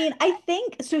 I mean, I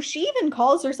think so. She even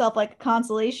calls herself like a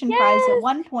consolation prize at Yes.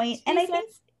 one point, and She I think,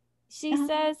 says she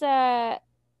uh, says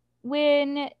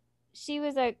when she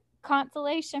was a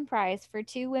consolation prize for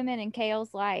two women in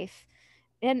Kale's life.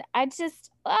 And I just,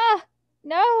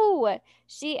 no.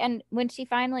 And when she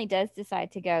finally does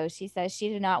decide to go, she says she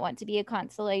did not want to be a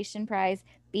consolation prize,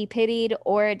 be pitied,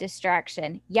 or a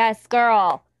distraction. Yes,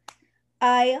 girl.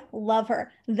 I love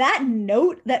her. That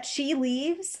note that she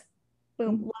leaves,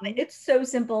 boom, love it. Mhm. It's so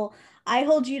simple. I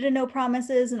hold you to no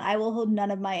promises, and I will hold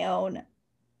none of my own.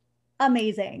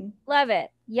 Amazing. Love it.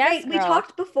 Yes, Right. We girl.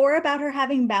 talked before about her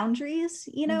having boundaries,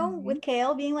 Hmm. with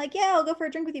Kale being like, yeah, I'll go for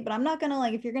a drink with you, but I'm not gonna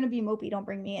like if you're gonna be mopey, don't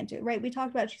bring me into it. Right. We talked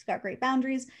about she's got great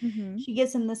boundaries. Hmm. She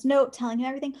gives him this note telling him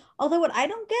everything. Although what I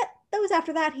don't get though is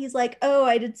after that, he's like, oh,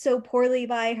 I did so poorly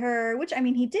by her, which I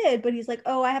mean he did, but he's like,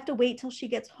 oh, I have to wait till she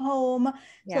gets home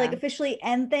to like Yeah. officially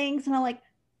end things. And I'm like,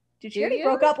 dude, Do she already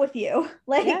broke you? up with you.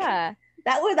 Like Yeah.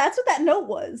 that's what that note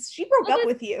was. She broke Well, up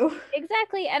this with you.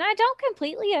 exactly. And I don't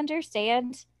completely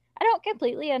understand. I don't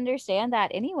completely understand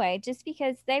that anyway, just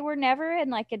because they were never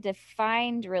in like a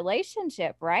defined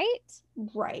relationship, right?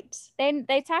 Right.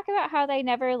 They talk about how they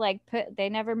never they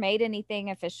never made anything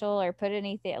official or put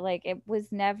anything like it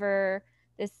was never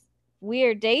this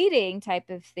weird dating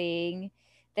type of thing.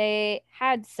 They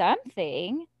had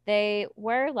something. They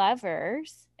were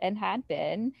lovers and had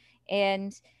been,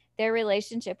 and their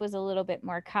relationship was a little bit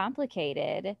more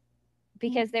complicated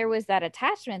because there was that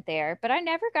attachment there, but I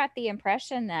never got the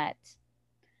impression that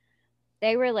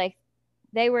they were like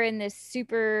they were in this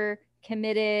super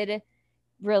committed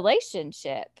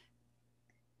relationship.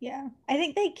 Yeah. I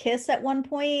think they kiss at one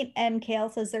point and Kale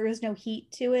says there was no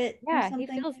heat to it or Yeah, he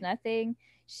something. feels nothing.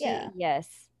 Yeah. Yes,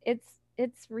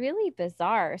 it's really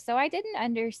bizarre. So I didn't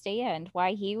understand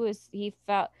why he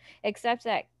felt, except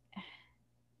that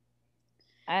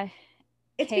uh,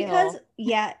 It's because, Kale,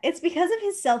 yeah, it's because of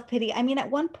his self-pity. I mean, at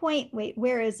one point, wait,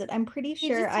 where is it? I'm pretty he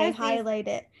sure just I has these. highlight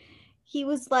it. He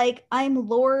was like, I'm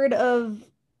Lord of,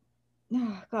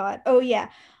 oh God. Oh yeah.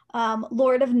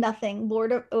 Lord of nothing,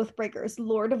 Lord of oathbreakers,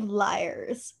 Lord of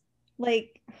liars.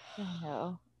 Like, I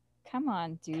know. Come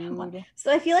on, come on. dude.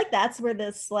 So I feel like that's where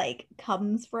this like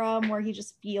comes from, where he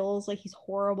just feels like he's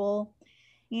horrible,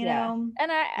 you Yeah. know? And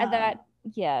I Um, that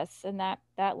yes, and that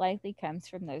likely comes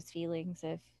from those feelings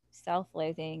of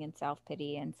self-loathing and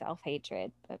self-pity and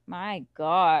self-hatred. But my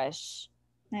gosh.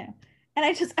 Yeah. And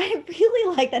I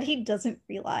really like that he doesn't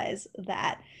realize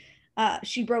that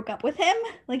she broke up with him,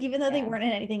 like even though they Yeah. weren't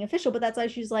in anything official, but that's why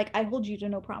she's like, I hold you to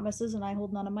no promises and I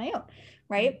hold none of my own, Mm.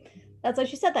 right? That's why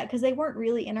she said that because they weren't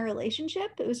really in a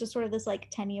relationship. It was just sort of this like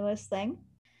tenuous thing.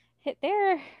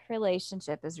 Their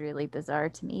relationship is really bizarre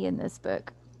to me in this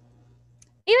book.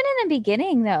 Even in the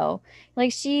beginning, though,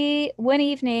 like one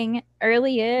evening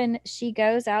early in, she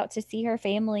goes out to see her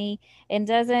family and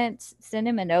doesn't send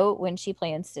him a note when she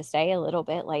plans to stay a little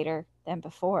bit later than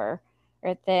before,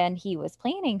 or than he was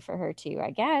planning for her to, I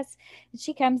guess.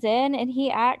 She comes in and he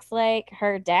acts like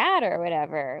her dad or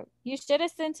whatever. You should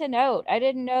have sent a note. I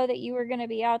didn't know that you were going to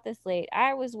be out this late.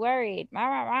 I was worried. Blah,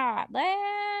 blah, blah,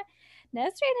 blah.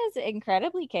 Nesrin is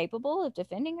incredibly capable of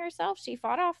defending herself. She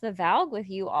fought off the Valg with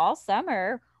you all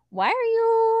summer. Why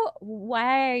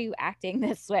are you acting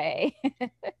this way? I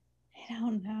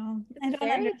don't know. It's I don't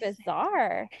very understand his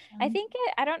bizarre. reaction.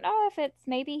 I don't know if it's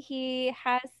maybe he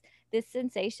has this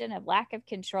sensation of lack of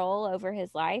control over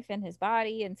his life and his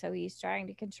body, and so he's trying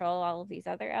to control all of these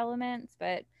other elements,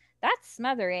 but that's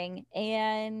smothering,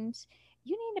 and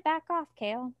you need to back off,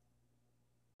 Kale.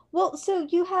 Well, so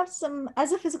you have some,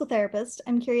 as a physical therapist,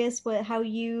 I'm curious how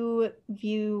you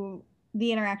view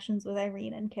the interactions with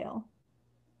Irene and Kale.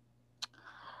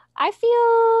 I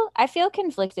feel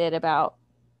conflicted about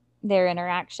their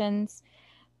interactions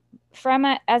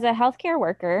as a healthcare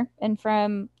worker and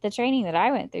from the training that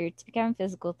I went through to become a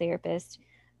physical therapist.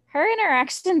 Her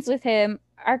interactions with him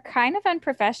are kind of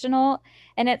unprofessional,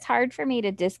 and it's hard for me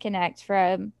to disconnect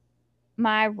from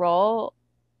my role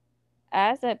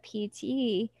as a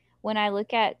PT, when I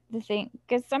look at the thing,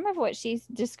 because some of what she's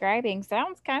describing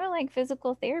sounds kind of like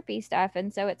physical therapy stuff.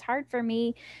 And so it's hard for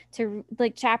me to,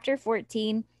 like, chapter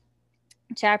 14.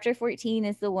 Chapter 14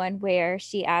 is the one where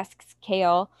she asks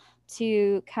Kale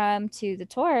to come to the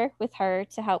tour with her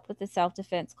to help with the self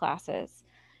defense classes.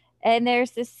 And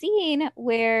there's this scene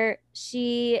where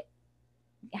she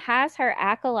has her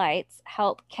acolytes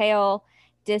help Kale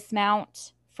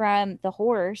dismount from the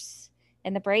horse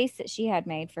and the brace that she had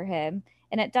made for him,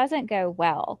 and it doesn't go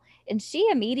well. And she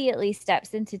immediately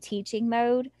steps into teaching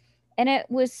mode, and it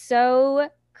was so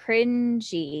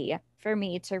cringy for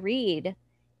me to read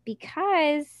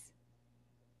because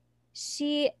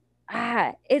she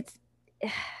it's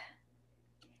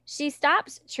she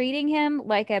stops treating him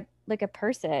like a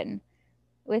person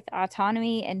with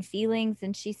autonomy and feelings,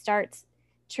 and she starts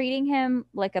treating him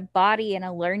like a body and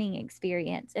a learning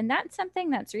experience. And that's something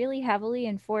that's really heavily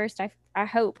enforced, I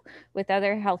hope, with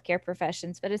other healthcare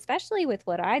professions, but especially with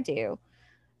what I do.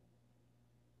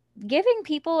 Giving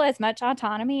people as much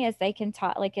autonomy as they can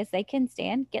like as they can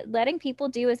stand, letting people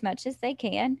do as much as they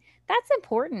can, that's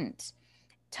important.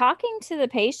 Talking to the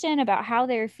patient about how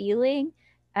they're feeling,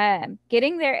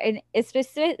 getting there, and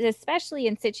especially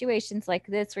in situations like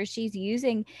this where she's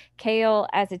using Kale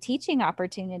as a teaching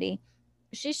opportunity,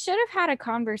 she should have had a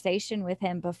conversation with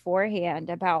him beforehand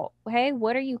about, hey,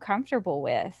 what are you comfortable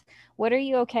with? What are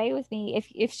you okay with me?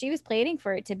 If she was planning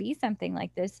for it to be something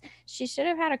like this, she should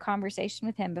have had a conversation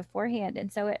with him beforehand.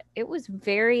 And so it was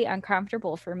very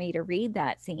uncomfortable for me to read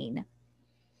that scene.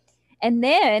 And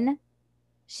then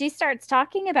she starts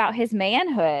talking about his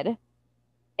manhood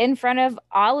in front of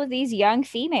all of these young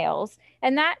females.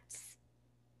 And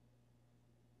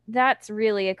that's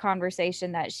really a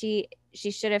conversation that she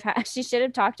should have had. She should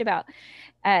have talked about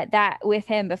that with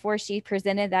him before she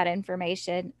presented that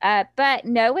information. But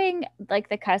knowing like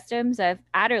the customs of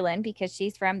Aderlin, because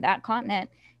she's from that continent,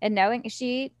 and knowing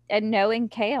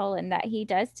Kale, and that he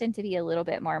does tend to be a little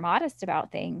bit more modest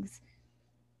about things,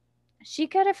 she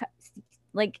could have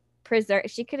like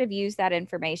she could have used that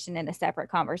information in a separate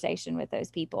conversation with those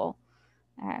people.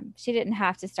 She didn't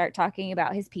have to start talking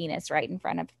about his penis right in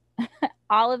front of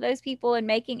all of those people and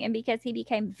because he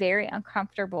became very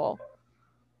uncomfortable.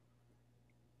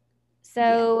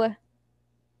 So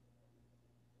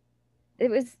it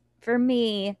was, for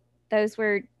me, those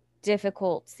were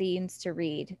difficult scenes to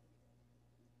read.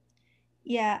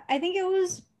 Yeah, I think it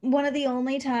was one of the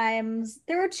only times.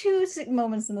 There were two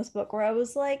moments in this book where I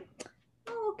was like,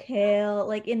 okay,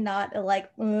 like in not a like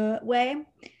way.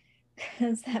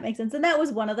 Does that make sense? And that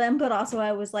was one of them, but also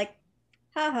I was like,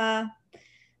 haha.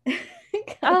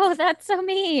 Oh, that's so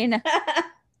mean.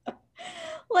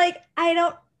 Like, I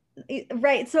don't,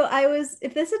 right. So I was,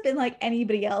 if this had been like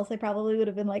anybody else, I probably would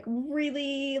have been like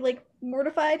really like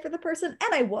mortified for the person.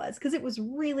 And I was, because it was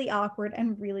really awkward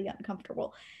and really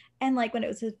uncomfortable. And like when it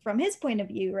was from his point of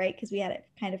view, right? Because we had it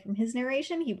kind of from his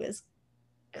narration, he was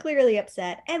clearly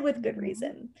upset and with good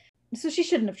reason. So she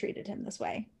shouldn't have treated him this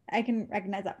way. I can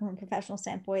recognize that from a professional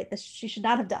standpoint, that she should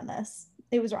not have done this.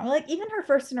 It was wrong. Like even her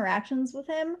first interactions with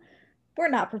him were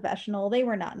not professional. They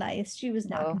were not nice. She was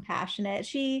not compassionate.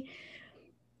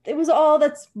 It was all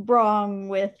that's wrong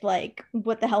with like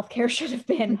what the healthcare should have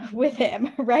been with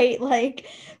him, right? Like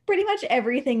pretty much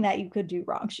everything that you could do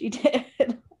wrong, she did.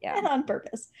 Yeah. And on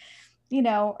purpose, or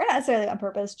not necessarily on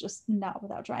purpose, just not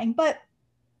without trying. But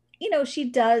she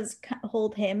does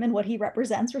hold him and what he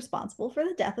represents responsible for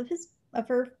the death of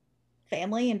her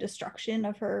family and destruction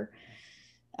of her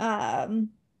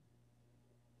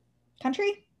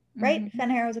country, right? Mm-hmm.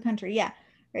 Fenharrow is a country, yeah,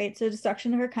 right. So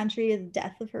destruction of her country, the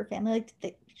death of her family.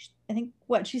 Like I think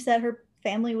what she said, her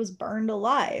family was burned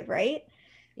alive, right?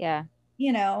 Yeah.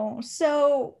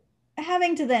 So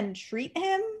having to then treat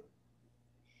him,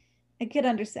 I could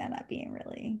understand that being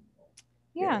really,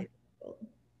 yeah. Really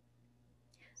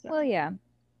so. Well, yeah,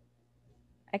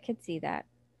 I could see that.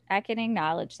 I can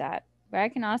acknowledge that, but I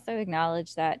can also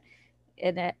acknowledge that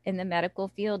in the medical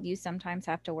field, you sometimes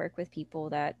have to work with people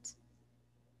that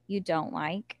you don't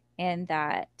like and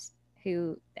that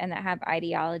have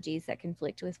ideologies that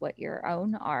conflict with what your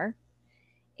own are.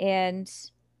 And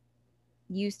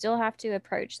you still have to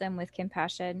approach them with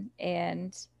compassion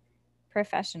and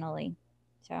professionally.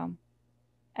 So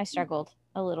I struggled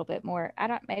a little bit more.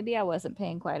 Maybe I wasn't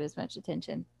paying quite as much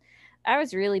attention. I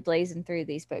was really blazing through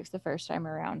these books the first time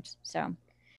around. So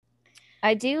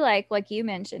I do like you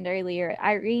mentioned earlier,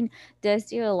 Irene does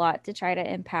do a lot to try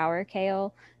to empower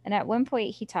Kale. And at one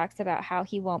point, he talks about how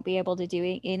he won't be able to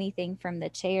do anything from the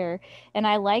chair. And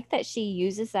I like that she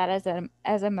uses that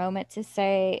as a moment to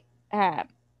say,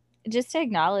 just to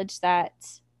acknowledge that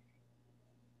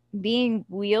being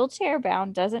wheelchair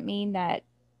bound doesn't mean that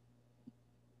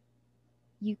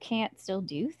you can't still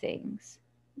do things.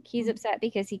 He's upset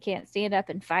because he can't stand up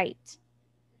and fight.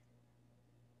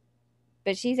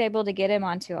 But she's able to get him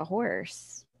onto a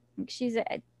horse.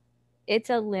 It's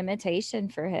a limitation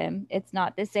for him. It's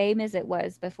not the same as it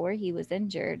was before he was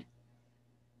injured.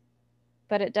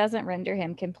 But it doesn't render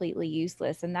him completely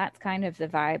useless, and that's kind of the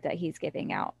vibe that he's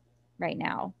giving out right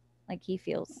now. Like he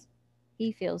feels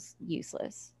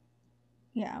useless.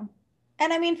 Yeah.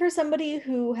 And I mean, for somebody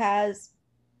who has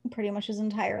pretty much his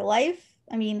entire life,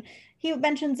 I mean, he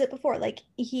mentions it before. Like,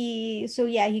 so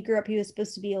yeah, he grew up, he was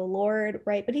supposed to be a lord,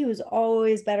 right? But he was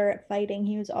always better at fighting.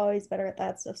 He was always better at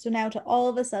that stuff. So now, to all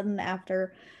of a sudden,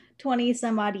 after 20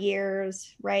 some odd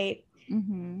years, right?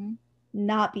 Mm-hmm.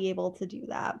 Not be able to do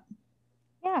that.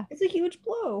 Yeah. It's a huge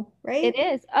blow, right? It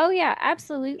is. Oh, yeah,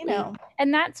 absolutely. You know.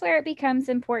 And that's where it becomes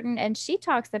important. And she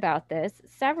talks about this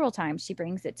several times. She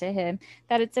brings it to him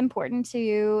that it's important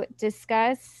to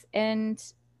discuss and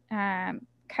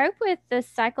cope with the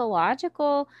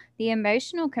psychological, the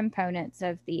emotional components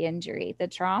of the injury, the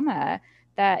trauma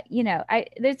that,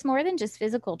 it's more than just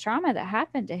physical trauma that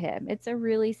happened to him. It has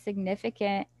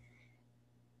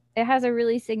a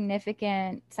really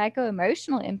significant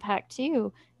psycho-emotional impact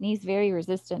too, and he's very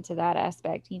resistant to that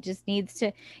aspect. He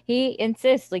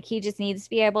insists, like, he just needs to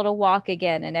be able to walk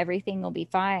again and everything will be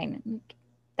fine.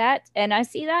 And I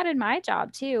see that in my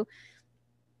job too.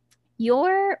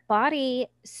 Your body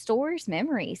stores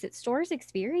memories, it stores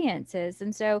experiences,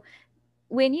 and so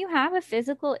when you have a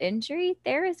physical injury,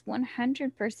 there is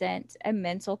 100% a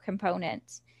mental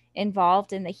component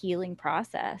involved in the healing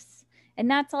process. And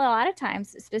that's a lot of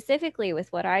times, specifically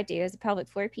with what I do as a pelvic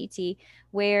floor PT,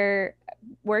 where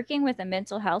working with a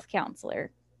mental health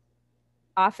counselor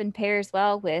often pairs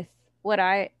well with what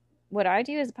I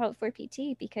do as a pelvic floor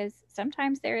PT, because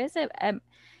sometimes there is an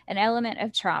element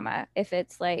of trauma, if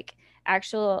it's like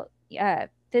actual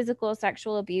physical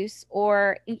sexual abuse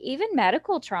or even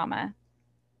medical trauma.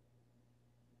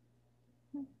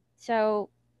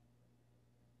 So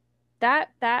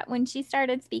that when she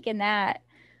started speaking that,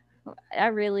 I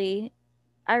really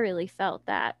felt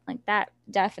that, like, that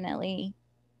definitely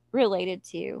related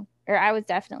to, or I was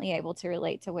definitely able to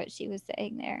relate to what she was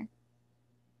saying there.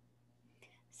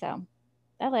 So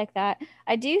I like that.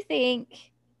 I do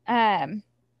think, let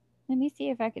me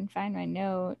see if I can find my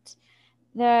note.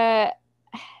 The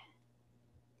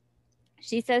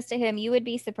She says to him, "You would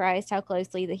be surprised how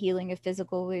closely the healing of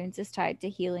physical wounds is tied to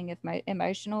healing of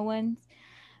emotional ones."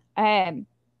 Um,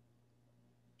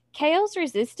 Kale's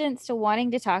resistance to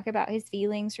wanting to talk about his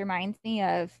feelings reminds me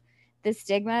of the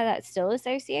stigma that's still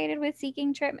associated with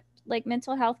seeking treatment, like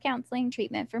mental health counseling,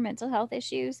 treatment for mental health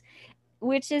issues,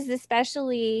 which is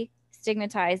especially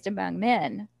stigmatized among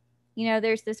men.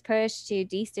 There's this push to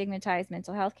destigmatize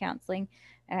mental health counseling,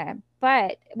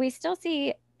 but we still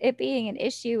see it being an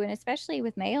issue, and especially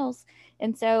with males.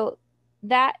 And so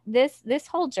that this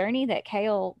whole journey that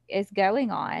Kale is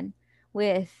going on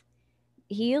with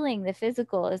healing the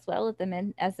physical as well as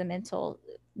the mental,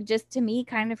 just to me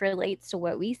kind of relates to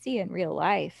what we see in real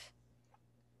life.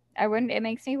 It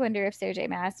makes me wonder if Sarah J.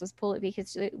 Maas was pulling,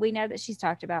 because we know that she's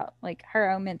talked about like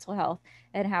her own mental health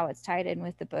and how it's tied in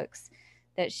with the books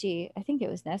that I think it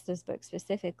was Nesta's book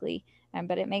specifically.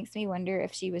 But it makes me wonder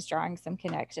if she was drawing some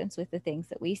connections with the things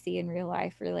that we see in real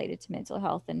life related to mental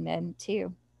health and men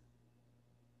too.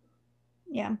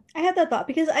 Yeah, I had that thought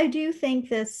because I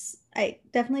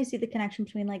definitely see the connection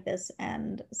between like this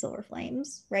and Silver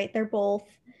Flames, right? They're both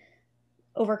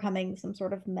overcoming some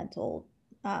sort of mental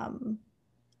trauma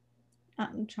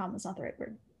is not the right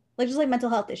word. Like just like mental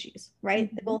health issues, right?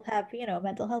 Mm-hmm. They both have,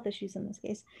 mental health issues in this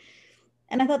case.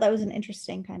 And I thought that was an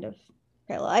interesting kind of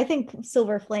parallel. I think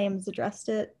Silver Flames addressed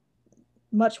it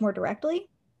much more directly,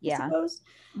 I suppose.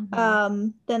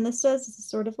 Than this does. It's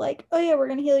sort of like, oh yeah, we're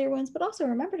gonna heal your wounds, but also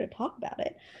remember to talk about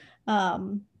it.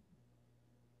 But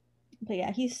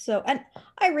yeah, and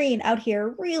Irene out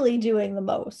here really doing the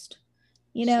most,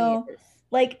 She is.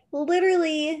 like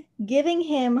literally giving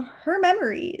him her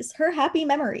memories, her happy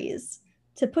memories,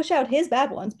 to push out his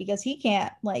bad ones because he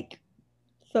can't like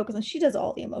focus on. She does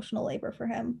all the emotional labor for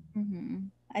him.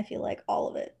 I feel like all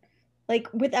of it, like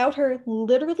without her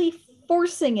literally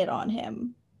forcing it on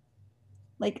him,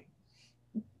 like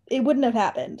it wouldn't have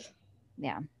happened.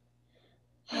 Yeah.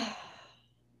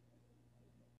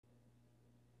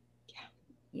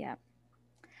 Yeah.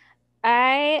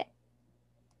 I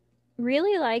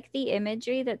really like the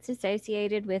imagery that's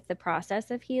associated with the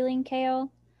process of healing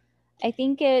Kale. I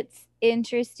think it's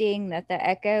interesting that the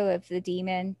echo of the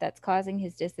demon that's causing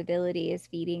his disability is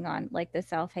feeding on like the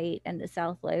self-hate and the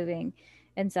self-loathing.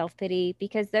 and self-pity,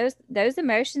 because those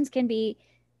emotions can be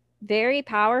very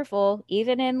powerful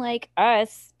even in like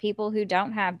us people who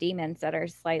don't have demons that are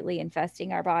slightly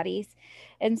infesting our bodies.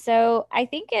 And so I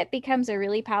think it becomes a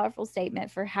really powerful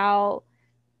statement for how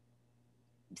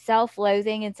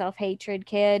self-loathing and self-hatred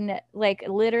can, like,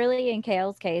 literally in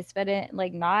Chaol's case, but in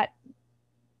like not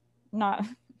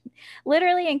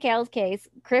literally in Chaol's case,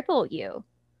 cripple you.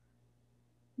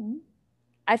 Mm-hmm.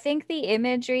 I think the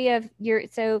imagery of your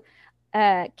Chaol's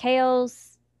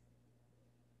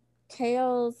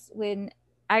when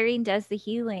Irene does the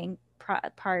healing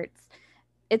parts,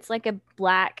 it's like a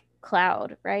black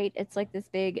cloud, right? It's like this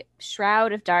big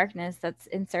shroud of darkness that's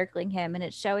encircling him, and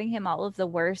it's showing him all of the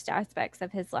worst aspects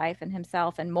of his life and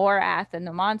himself, and Morath and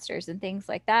the monsters and things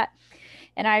like that.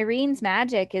 And Irene's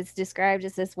magic is described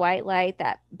as this white light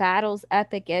that battles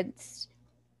up against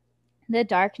the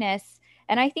darkness.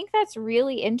 And I think that's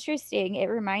really interesting. It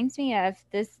reminds me of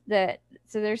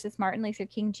so there's this Martin Luther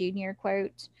King Jr.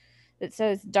 quote that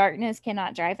says, darkness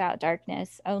cannot drive out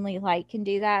darkness, only light can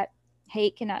do that.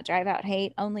 Hate cannot drive out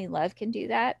hate, only love can do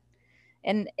that.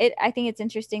 And I think it's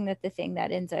interesting that the thing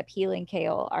that ends up healing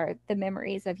Chaol are the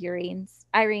memories of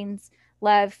Irene's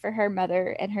love for her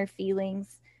mother and her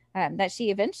feelings that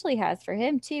she eventually has for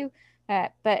him too.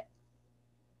 But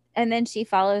and then she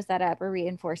follows that up or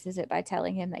reinforces it by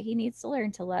telling him that he needs to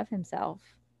learn to love himself.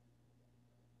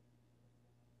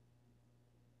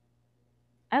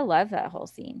 I love that whole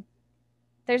scene.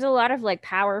 There's a lot of like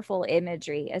powerful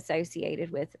imagery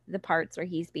associated with the parts where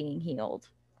he's being healed.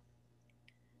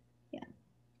 Yeah.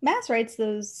 Mass writes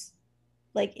those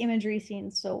like imagery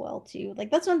scenes so well too.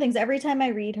 Like that's one of the things every time I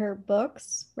read her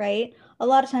books, right? A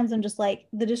lot of times I'm just like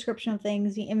the description of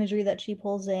things, the imagery that she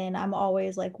pulls in, I'm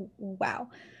always like, wow.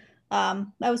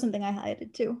 That was something I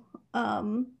highlighted too.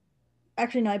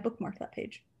 Actually no, I bookmarked that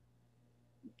page.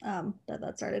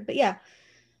 That started. But yeah.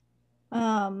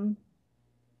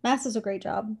 Mass does a great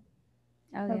job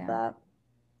Oh of yeah. that.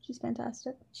 She's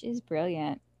fantastic. She's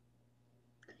brilliant.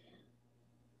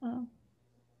 Uh,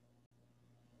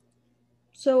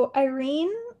 so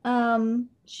Irene,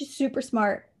 she's super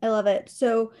smart. I love it.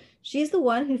 So she's the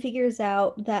one who figures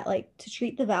out that like to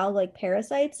treat the Valg like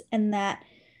parasites, and that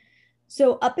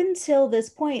so up until this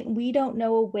point, we don't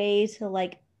know a way to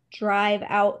like drive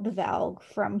out the Valg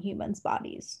from humans'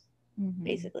 bodies,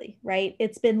 basically, right?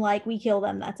 It's been like we kill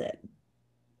them, that's it.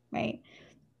 Right.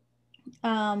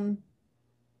 Um,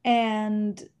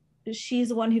 and she's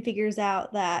the one who figures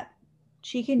out that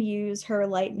she can use her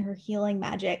light and her healing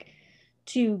magic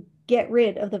to get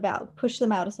rid of the Valg, push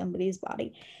them out of somebody's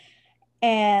body,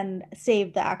 and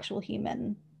save the actual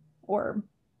human or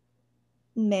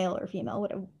male or female,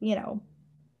 whatever,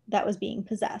 that was being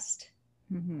possessed.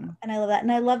 Mm-hmm. And I love that.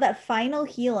 And I love that final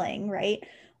healing, right?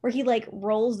 Where he like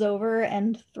rolls over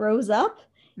and throws up,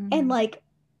 and like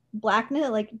blackness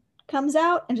like comes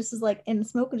out and just is like in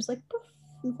smoke and just like poof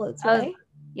and floats away.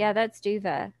 Yeah, that's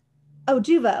Duva. Oh,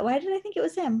 Duva. Why did I think it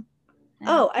was him?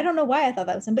 Oh, I don't know why I thought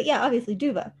that was him, but yeah, obviously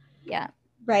Duva. Yeah.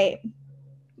 Right.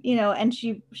 And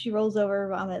she rolls over,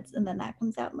 vomits, and then that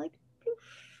comes out and like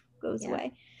poof, goes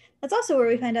away. That's also where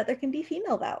we find out there can be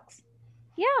female Valks.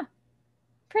 Yeah.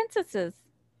 Princesses.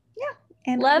 Yeah.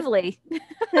 And lovely.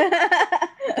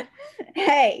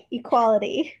 Hey,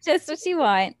 equality. Just what she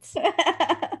wants.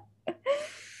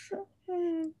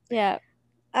 Yeah.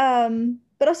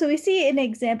 But also we see an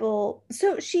example.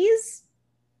 So she's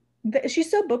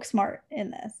so book smart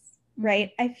in this,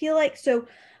 right? I feel like so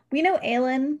we know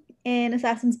Aelin in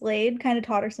Assassin's Blade kind of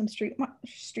taught her some street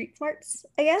smarts,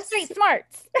 I guess. Street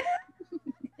smarts.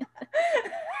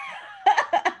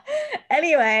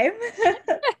 Anyway,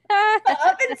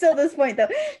 up until this point though,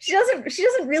 she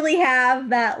doesn't really have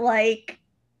that like,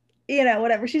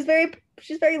 whatever. She's very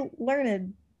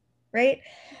learned, right?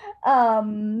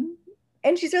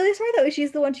 And she's really smart though.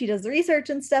 She's the one, she does the research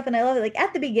and stuff, and I love it. Like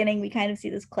at the beginning, we kind of see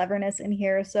this cleverness in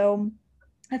here. So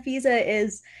Hafiza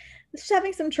is just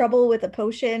having some trouble with a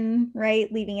potion,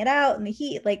 right? Leaving it out in the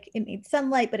heat, like it needs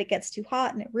sunlight, but it gets too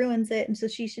hot and it ruins it. And so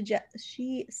she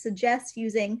suggests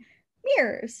using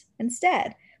mirrors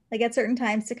instead, like at certain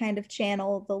times to kind of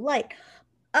channel the light.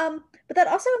 But that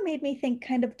also made me think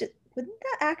kind of, wouldn't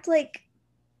that act like,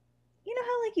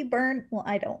 how like you burn, well,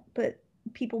 I don't, but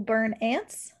people burn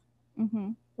ants,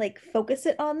 like focus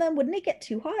it on them, wouldn't it get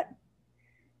too hot?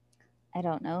 I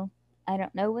don't know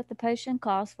what the potion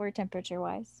calls for temperature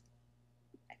wise.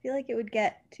 I feel like it would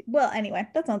get well, anyway,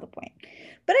 that's not the point.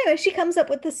 But anyway, she comes up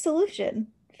with the solution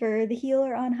for the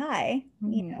healer on high,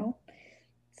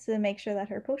 to make sure that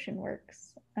her potion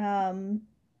works. And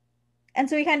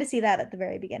so we kind of see that at the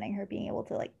very beginning, her being able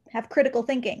to like have critical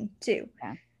thinking too.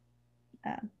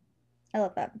 I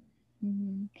love that.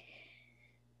 Mm-hmm.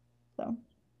 So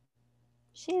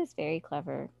She is very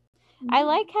clever. I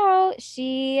like how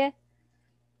she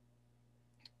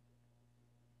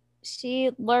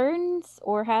learns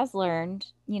or has learned,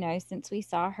 since we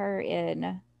saw her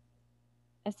in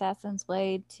Assassin's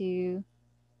Blade, to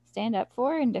stand up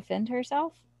for and defend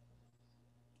herself.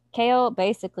 Chaol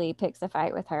basically picks a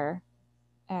fight with her,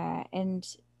 and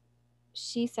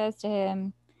she says to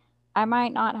him, I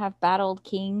might not have battled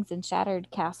kings and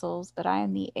shattered castles, but I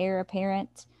am the heir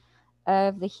apparent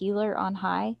of the healer on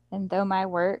high. And though my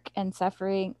work and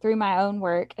suffering, through my own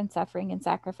work and suffering and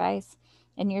sacrifice,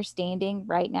 and you're standing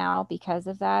right now because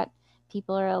of that,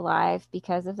 people are alive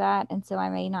because of that. And so I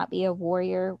may not be a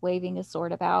warrior waving a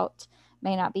sword about,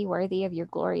 may not be worthy of your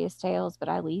glorious tales, but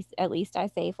at least I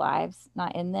save lives,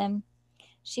 not in them.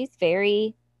 She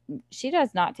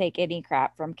does not take any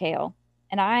crap from Chaol.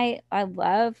 And I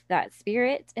love that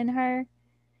spirit in her.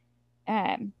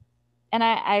 Um, and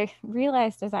I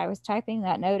realized as I was typing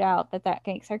that note out that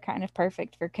makes her kind of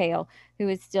perfect for Chaol, who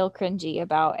is still cringy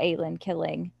about Aelin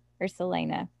killing, or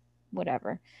Celaena,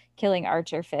 whatever, killing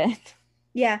Archer Finn.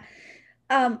 yeah.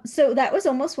 So that was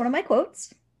almost one of my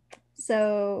quotes.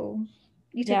 So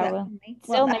you took Yeah, that well, from me.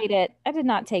 Love still that. made it. I did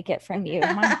not take it from you.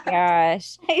 My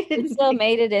gosh. I It didn't still take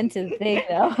made it into the thing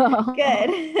though.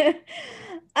 Good.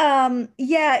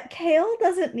 Yeah, Kale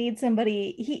doesn't need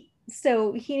somebody.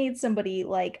 He needs somebody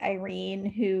like Irene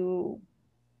who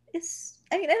is,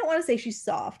 I mean, I don't want to say she's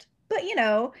soft, but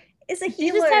is a She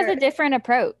just has a healer. different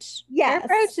approach. Her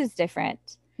approach Yes. is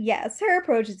different. Yes, her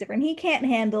approach is different. He can't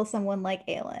handle someone like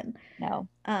Aelin. No,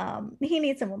 He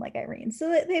needs someone like Irene. So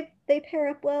they pair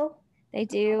up well. they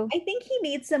do. I think he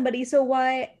needs somebody. So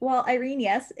while Irene,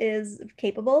 yes, is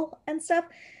capable and stuff,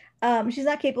 she's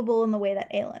not capable in the way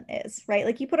that Aelin is, right?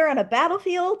 Like you put her on a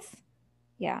battlefield,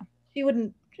 Yeah. she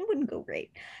wouldn't go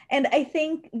great. And I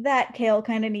think that Kale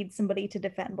kind of needs somebody to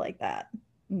defend like that.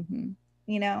 Mm-hmm.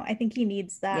 I think he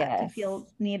needs that to Yes. feel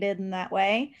needed in that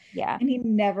way. Yeah. And he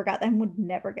never got that and would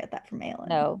never get that from Aelin.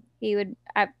 No, he would.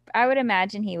 I would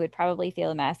imagine he would probably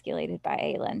feel emasculated by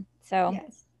Aelin. So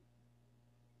Yes.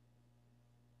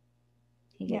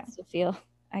 he Yeah. gets to feel,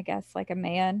 I guess, like a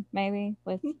man, maybe,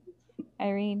 with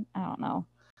Irene. I don't know.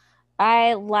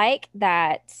 I like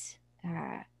that.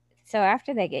 Uh, so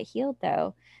after they get healed,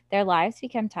 though, their lives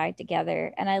become tied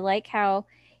together, and I like how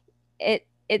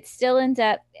it still ends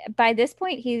up. By this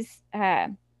point, he's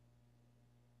come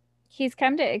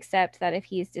to accept that if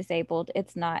he's disabled,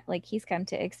 it's not like he's come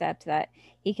to accept that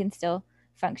he can still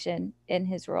function in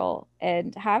his role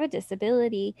and have a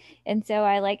disability. And so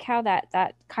I like how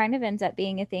that kind of ends up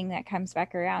being a thing that comes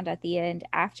back around at the end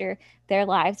after their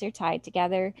lives are tied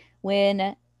together.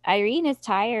 When Irene is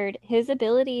tired, his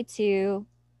ability to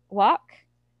walk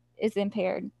is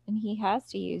impaired and he has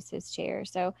to use his chair.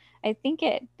 So I think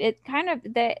it kind of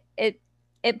that it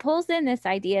pulls in this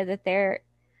idea that they're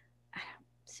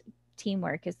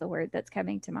teamwork is the word that's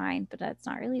coming to mind, but that's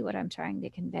not really what I'm trying to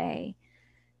convey.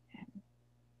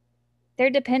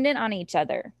 They're dependent on each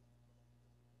other.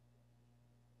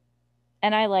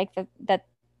 And I like that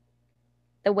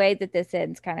the way that this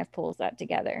ends kind of pulls that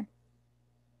together.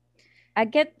 I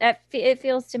get that it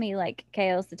feels to me like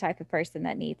Chaol's the type of person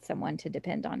that needs someone to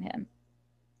depend on him.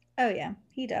 Oh yeah,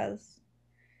 he does.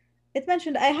 It's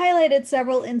mentioned, I highlighted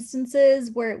several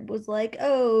instances where it was like,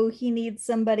 oh, he needs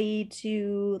somebody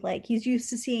to, like, he's used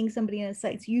to seeing somebody in his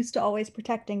sights, used to always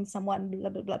protecting someone, blah,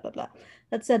 blah, blah, blah, blah.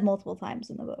 That's said multiple times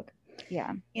in the book.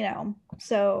 Yeah.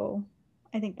 So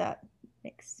I think that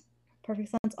makes perfect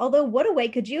sense. Although, what a way,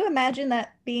 could you imagine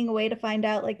that being a way to find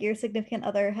out, like, your significant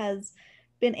other has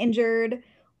been injured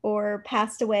or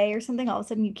passed away or something? All of a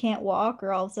sudden you can't walk,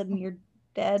 or all of a sudden you're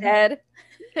dead.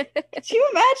 Could you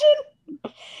imagine?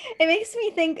 It makes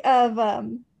me think of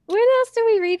where else do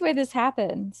we read where this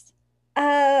happens?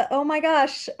 Oh my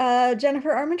gosh, Jennifer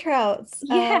Armentrout's.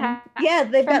 Yeah. Yeah,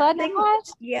 they've From got Blood the and thing. Watch?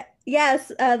 Yeah, yes,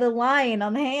 the line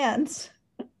on the hands.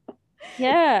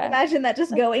 Yeah. Imagine that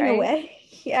just That's going right. away.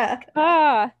 Yeah.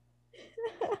 Ah.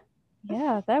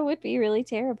 Yeah, that would be really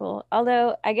terrible.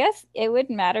 Although I guess it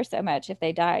wouldn't matter so much if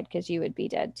they died because you would be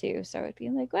dead too. So it'd be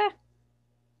like, well,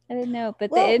 I didn't know.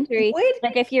 But the Well, injury, would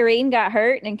like if Urine got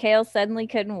hurt and Kale suddenly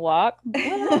couldn't walk,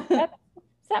 well,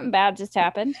 something bad just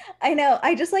happened. I know.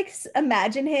 I just like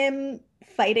imagine him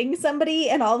fighting somebody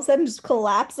and all of a sudden just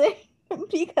collapsing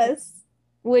because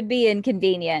Would be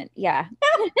inconvenient. Yeah.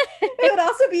 it would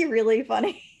also be really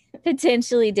funny.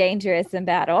 Potentially dangerous in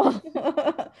battle.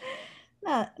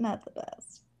 Not the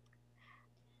best.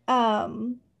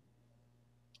 Um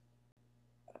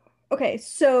Okay,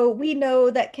 so we know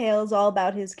that Kale is all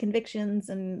about his convictions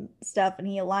and stuff, and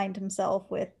he aligned himself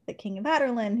with the King of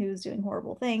Adarlan, who's doing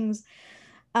horrible things.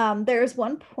 There's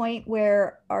one point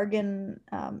where Argan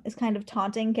is kind of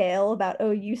taunting Kale about,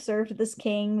 oh, you served this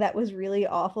king that was really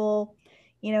awful.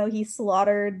 You know, he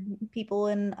slaughtered people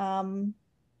in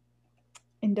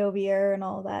Dovier and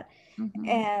all that. Mm-hmm.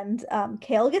 And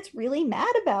Kale gets really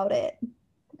mad about it.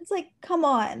 It's like, come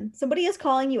on, somebody is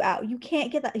calling you out. You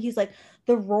can't get that. He's like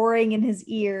the roaring in his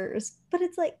ears, but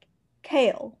it's like,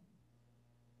 Kale,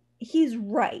 he's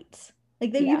right.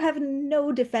 Like, you Yeah. have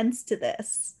no defense to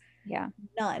this, Yeah.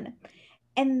 none.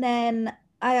 And then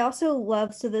I also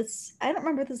love, so this, I don't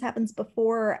remember if this happens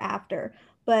before or after,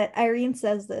 but Irene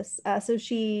says this. So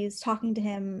she's talking to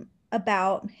him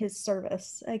about his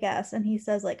service, I guess. And he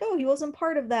says, like, oh, he wasn't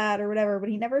part of that or whatever, but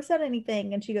he never said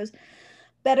anything. And she goes,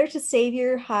 better to save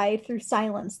your hide through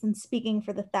silence than speaking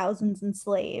for the thousands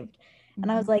enslaved.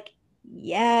 And I was Mm-hmm. like,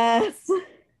 yes.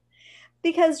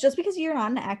 Because just because you're not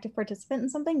an active participant in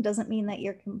something doesn't mean that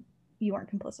you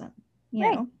aren't complicit,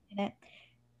 Right. in it.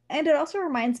 And it also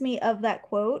reminds me of that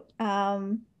quote,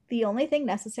 the only thing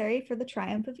necessary for the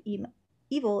triumph of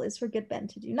evil is for good men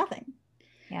to do nothing,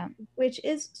 Yeah. which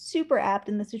is super apt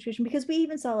in this situation because we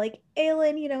even saw like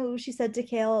Aelin, she said to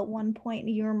Kale at one point,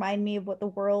 you remind me of what the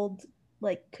world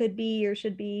like could be or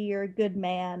should be, you're a good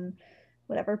man,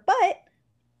 whatever. But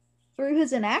through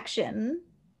his inaction,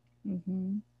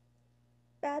 Mm-hmm.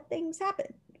 bad things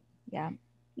happen, Yeah.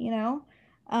 you know?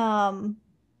 Um,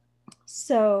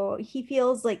 So he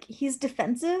feels like he's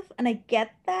defensive, and I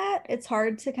get that. It's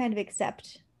hard to kind of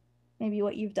accept maybe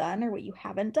what you've done or what you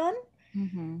haven't done.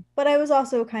 Mm-hmm. But I was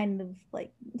also kind of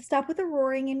like, stop with the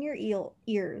roaring in your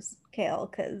ears, Kale,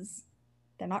 because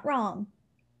they're not wrong.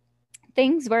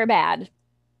 Things were bad.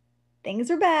 Things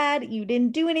are bad. You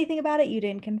didn't do anything about it. You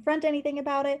didn't confront anything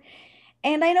about it.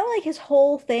 And I know like his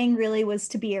whole thing really was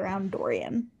to be around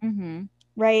Dorian, Mm-hmm.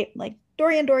 right? Like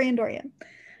Dorian, Dorian, Dorian.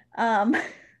 Um,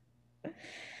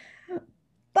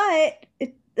 but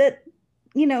that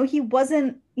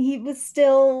he was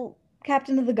still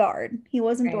captain of the guard. He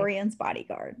wasn't Right. Dorian's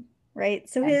bodyguard, right?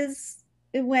 So Okay.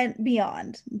 it went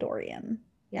beyond Dorian,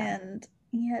 Yeah. and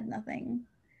he had nothing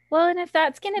Well, and if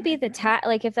that's going to to be hide the from him.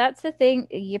 like if that's the thing,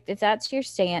 if that's your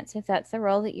stance, if that's the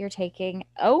role that you're taking,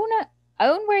 own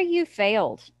where you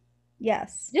failed.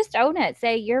 Yes. Just own it.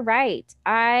 Say you're right.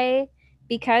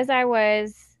 Because I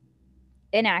was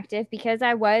inactive, because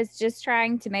I was just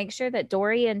trying to make sure that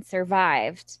Dorian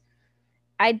survived.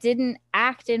 I didn't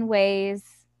act in ways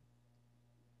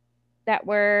that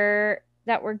were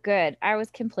good. I was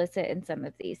complicit in some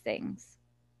of these things.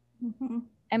 Hmm.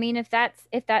 I mean, if that's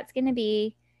going to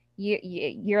be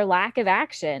your lack of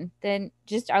action, then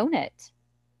just own it.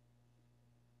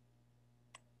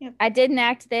 Yep. I didn't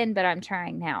act then, but I'm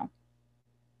trying now.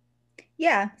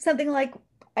 Yeah, something like,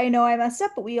 I know I messed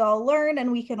up, but we all learn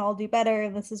and we can all do better,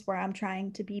 and this is where I'm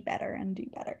trying to be better and do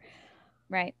better.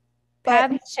 Right. But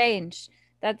Paths change.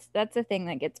 That's a thing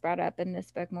that gets brought up in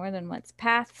this book more than once.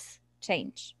 Paths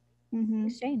change. mhm.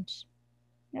 Things change.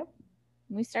 Yep.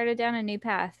 We started down a new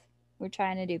path. We're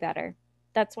trying to do better.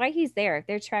 That's why he's there.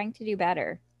 They're trying to do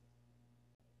better.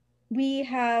 We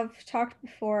have talked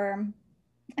before,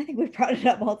 I think we've brought it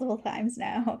up multiple times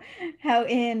now, how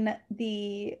in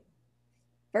the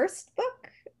first book,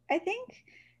 I think,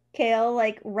 Kale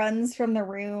like runs from the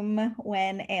room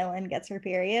when Aelin gets her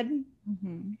period.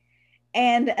 Mm-hmm.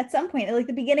 And at some point, like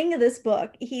the beginning of this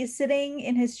book, he's sitting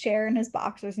in his chair in his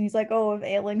boxers and he's like, oh, if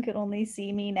Aelin could only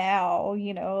see me now,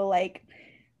 like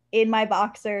in my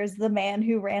boxers, the man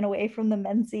who ran away from the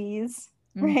Menzies,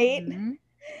 right? Mm-hmm.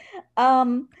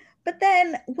 Um, but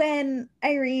then when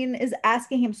Irene is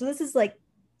asking him, so this is like,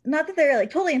 not that they're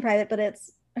like totally in private, but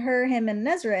it's her, him, and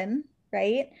Nezrin,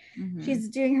 right? Mm-hmm. She's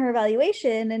doing her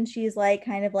evaluation and she's like,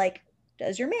 kind of like,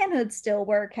 does your manhood still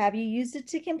work? Have you used it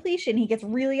to completion? He gets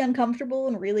really uncomfortable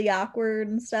and really awkward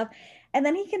and stuff. And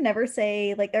then he can never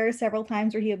say, like, there are several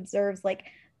times where he observes like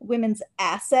women's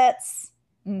assets.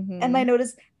 And I Mm-hmm.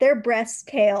 notice their breasts,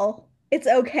 Kale. It's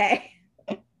okay.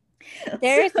 So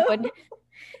There's one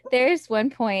there's one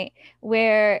point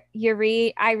where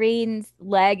Irene's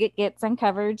leg gets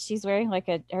uncovered. She's wearing like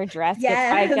her dress gets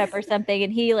hiked up yes. or something,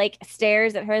 and he like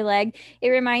stares at her leg. It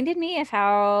reminded me of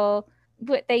how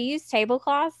what they use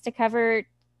tablecloths to cover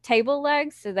table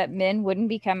legs so that men wouldn't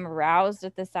become aroused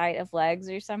at the sight of legs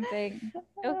or something.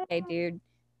 Okay, dude,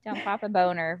 don't pop a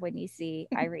boner when you see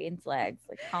Irene's legs.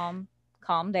 Like calm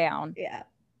down. Yeah.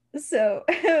 So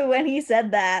when he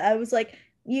said that, I was like,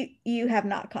 you have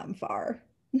not come far.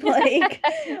 Like,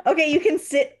 okay, you can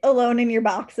sit alone in your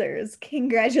boxers.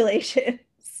 Congratulations.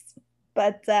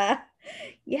 But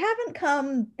You haven't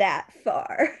come that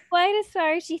far. Quite as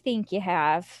far as you think you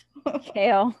have,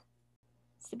 Chaol.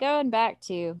 So going back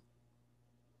to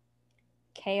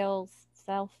Chaol's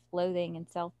self-loathing and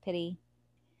self-pity,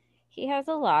 he has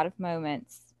a lot of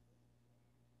moments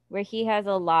where he has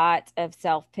a lot of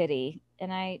self-pity,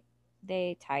 and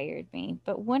they tired me.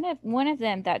 But one of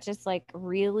them that just like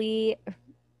really,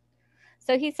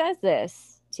 so he says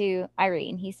this to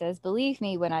Yrene. He says, "Believe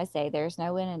me when I say there's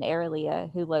no one in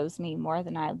Erilea who loathes me more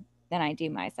than I do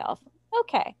myself."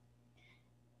 Okay.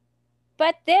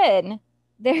 But then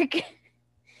they're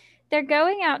they're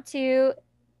going out to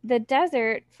the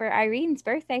desert for Irene's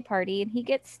birthday party, and he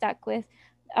gets stuck with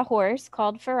a horse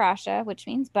called Farasha, which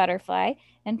means butterfly.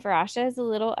 And Farasha is a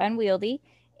little unwieldy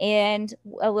and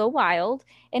a little wild.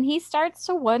 And he starts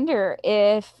to wonder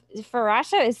if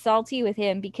Farasha is salty with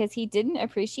him because he didn't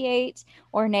appreciate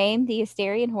or name the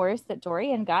Asterian horse that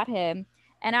Dorian got him.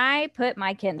 And I put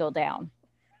my Kindle down.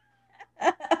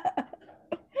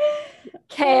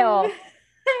 Chaol,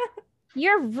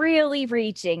 you're really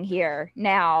reaching here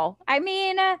now. I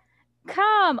mean,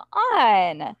 come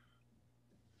on.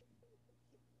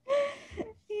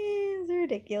 He's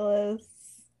ridiculous.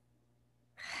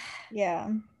 Yeah.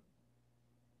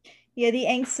 Yeah, the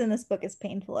angst in this book is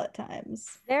painful at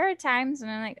times. There are times when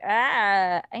I'm like,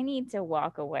 I need to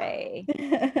walk away.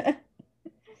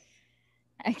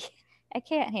 I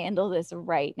can't handle this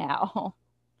right now.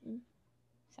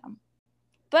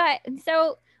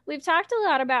 So we've talked a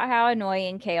lot about how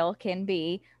annoying Chaol can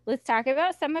be. Let's talk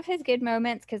about some of his good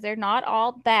moments because they're not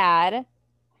all bad.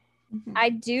 Mm-hmm. I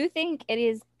do think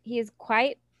he is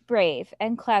quite brave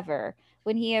and clever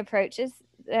when he approaches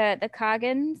the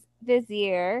Khagan's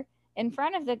vizier in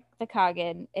front of the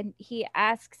Khagan, and he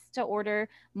asks to order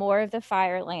more of the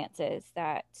fire lances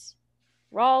that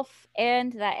Rolf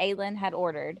and that Aelin had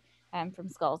ordered from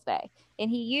Skulls Bay. And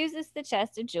he uses the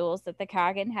chest of jewels that the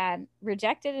Khagan had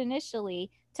rejected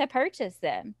initially to purchase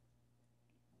them.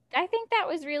 I think that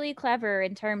was really clever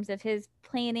in terms of his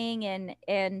planning and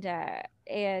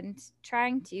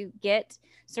trying to get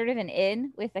sort of an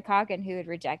in with the Khagan who had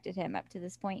rejected him up to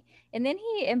this point. And then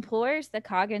he implores the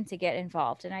Khagan to get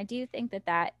involved. And I do think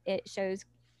that it shows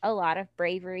a lot of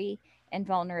bravery and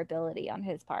vulnerability on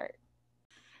his part.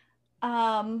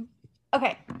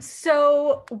 Okay,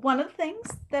 so one of the things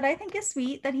that I think is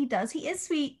sweet that he is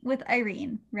sweet with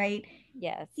Yrene, right?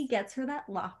 Yes. He gets her that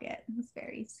locket. It's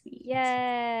very sweet.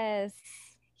 Yes.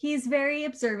 He's very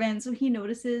observant, so he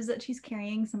notices that she's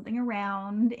carrying something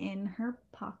around in her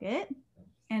pocket,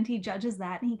 and he judges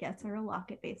that, and he gets her a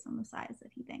locket based on the size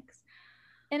that he thinks.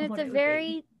 And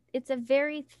it's a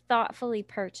very thoughtfully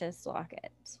purchased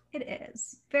locket. It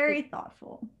is very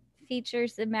thoughtful.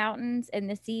 Features the mountains and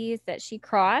the seas that she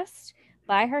crossed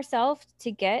by herself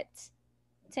to get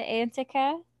to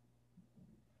Antica.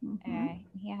 Mm-hmm.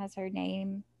 He has her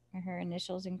name or her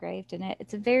initials engraved in it.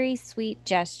 It's a very sweet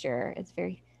gesture. It's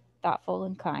very thoughtful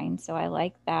and kind. So I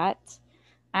like that.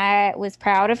 I was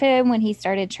proud of him when he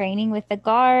started training with the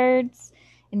guards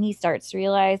and he starts to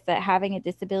realize that having a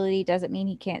disability doesn't mean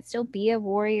he can't still be a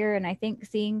warrior. And I think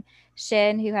seeing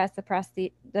Shin, who has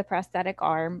the prosthetic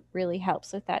arm, really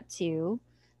helps with that too.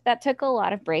 That took a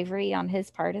lot of bravery on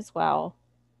his part as well.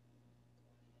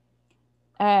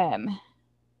 And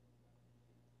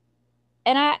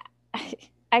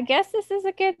I guess this is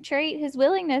a good trait, his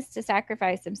willingness to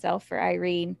sacrifice himself for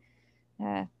Yrene.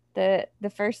 The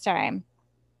first time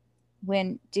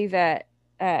when Duva,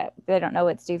 they don't know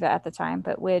it's Duva at the time,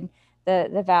 but when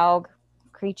the Valg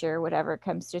creature, whatever,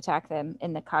 comes to attack them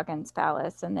in the Khagan's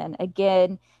palace, and then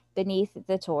again beneath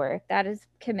the Tor, that is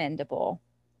commendable.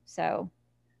 So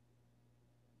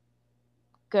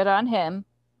good on him.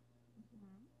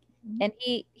 Mm-hmm. And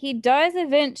he does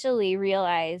eventually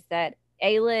realize that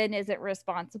Aelin isn't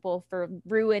responsible for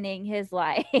ruining his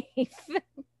life.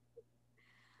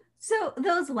 So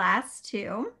those last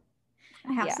two,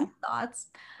 I have some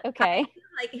thoughts. Okay. I feel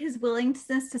like his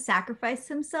willingness to sacrifice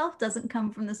himself doesn't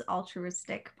come from this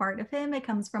altruistic part of him. It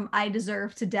comes from I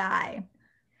deserve to die.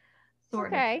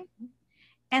 Sort of.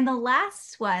 And the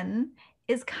last one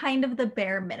is kind of the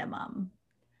bare minimum.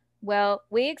 Well,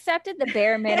 we accepted the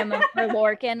bare minimum for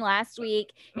Lorcan last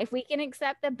week. If we can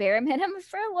accept the bare minimum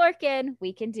for Lorcan,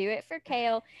 we can do it for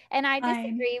Chaol. And I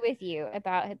disagree with you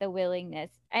about the willingness.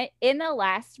 In the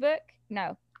last book,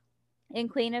 no. In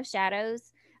Queen of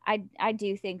Shadows, I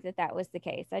do think that was the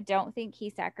case. I don't think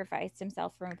he sacrificed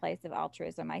himself from a place of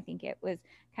altruism. I think it was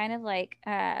kind of like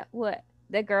what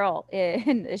the girl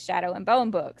in the Shadow and Bone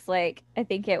books. Like, I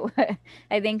think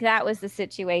that was the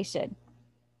situation.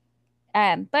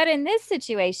 But in this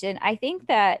situation, I think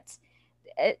that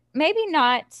maybe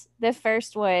not the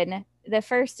first one the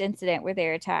first incident where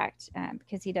they're attacked,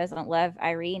 because he doesn't love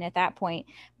Irene at that point.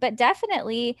 But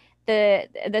definitely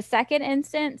the second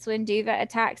instance when Duva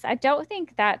attacks, I don't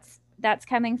think that's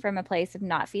coming from a place of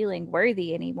not feeling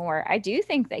worthy anymore. I do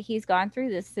think that he's gone through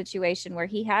this situation where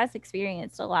he has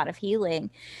experienced a lot of healing.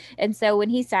 And so when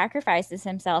he sacrifices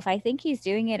himself, I think he's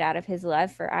doing it out of his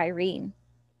love for Irene.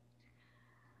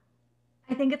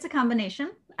 I think it's a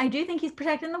combination. I do think he's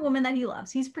protecting the woman that he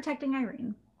loves. He's protecting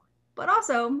Irene. But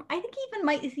also, I think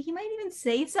he might even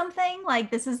say something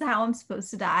like, this is how I'm supposed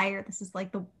to die, or this is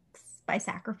like by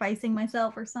sacrificing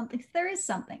myself or something. There is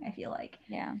something, I feel like.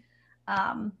 Yeah.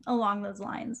 Along those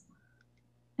lines.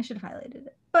 I should have highlighted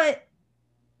it. But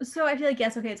so I feel like,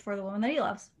 yes, okay, it's for the woman that he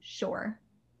loves. Sure.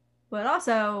 But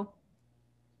also,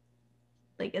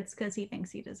 like, it's because he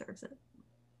thinks he deserves it.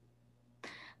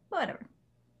 Whatever.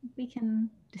 We can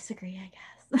disagree, I guess.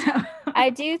 I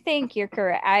do think you're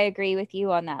correct. I agree with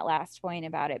you on that last point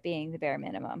about it being the bare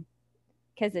minimum,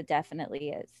 because it definitely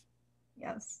is.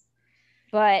 Yes.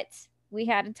 But we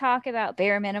had to talk about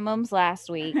bare minimums last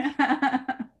week.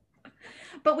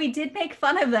 But we did make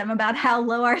fun of them about how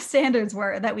low our standards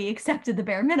were that we accepted the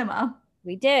bare minimum.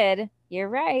 We did. You're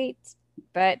right.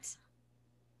 But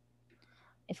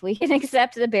if we can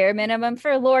accept the bare minimum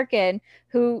for Lorcan,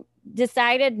 who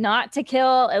decided not to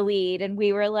kill Elide, and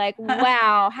we were like,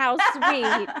 wow, how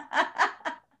sweet.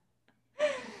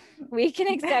 We can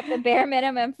accept the bare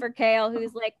minimum for Chaol,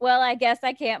 who's like, well, I guess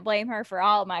I can't blame her for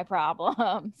all my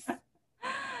problems.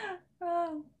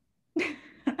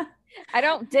 I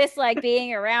don't dislike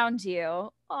being around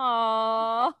you.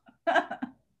 Aww.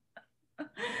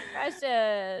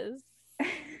 Precious.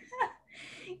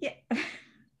 Yeah.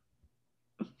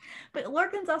 But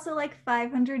Lorcan's also like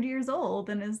 500 years old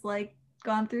and is like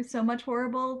gone through so much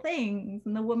horrible things.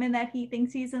 And the woman that he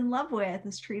thinks he's in love with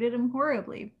has treated him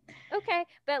horribly. Okay,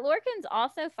 but Lorcan's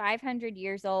also 500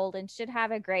 years old and should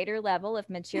have a greater level of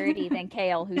maturity than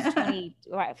Chaol, who's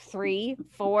 23,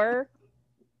 4.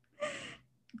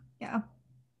 Yeah.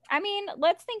 I mean,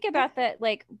 let's think about that.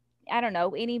 Like, I don't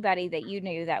know, anybody that you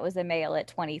knew that was a male at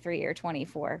 23 or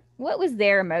 24. What was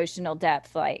their emotional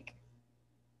depth like?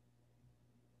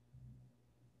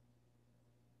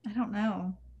 I don't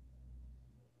know.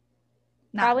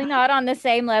 Probably not on the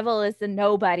same level as the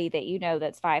nobody that you know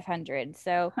that's 500.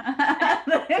 So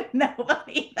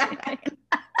nobody.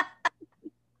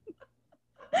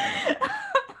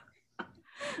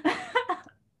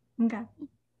 Okay.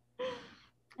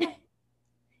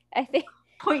 I think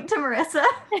point to Marissa.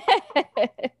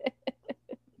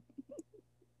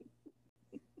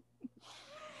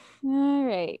 All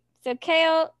right. So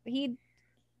Chaol,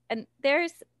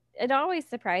 it always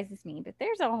surprises me, but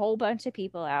there's a whole bunch of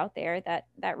people out there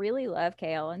that really love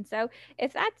Chaol. And so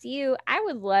if that's you, I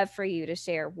would love for you to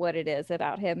share what it is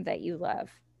about him that you love.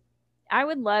 I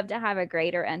would love to have a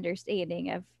greater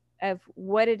understanding of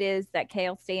what it is that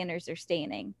Chaol standers are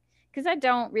standing. Because I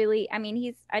don't really, I mean,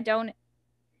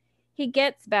 he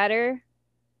gets better.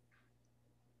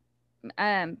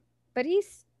 But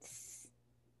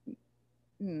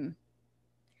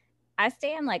I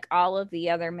stand like all of the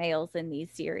other males in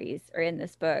these series or in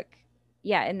this book.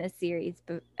 Yeah, in this series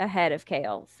ahead of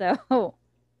Chaol. So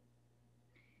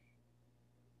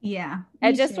yeah.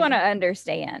 I just want to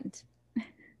understand.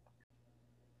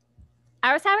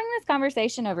 I was having this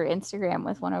conversation over Instagram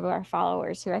with one of our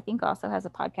followers who I think also has a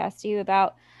podcast too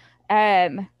about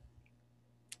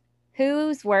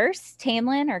who's worse,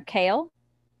 Tamlin or Chaol?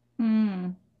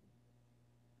 Who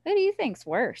do you think's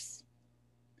worse?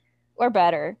 Or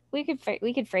better? We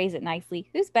could phrase it nicely.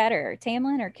 Who's better,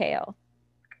 Tamlin or Chaol?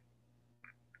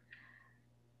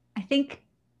 I think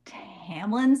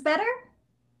Tamlin's better.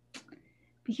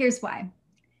 But here's why.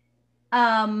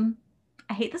 I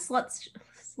hate the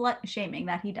slut shaming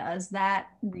that he does. That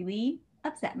really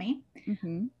upset me.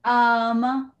 Mm-hmm.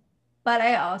 But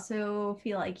I also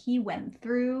feel like he went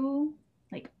through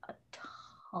like a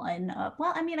ton of,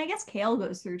 well, I mean, I guess Chaol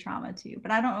goes through trauma too,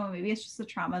 but I don't know, maybe it's just the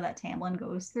trauma that Tamlin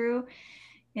goes through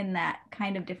in that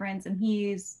kind of difference. And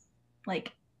he's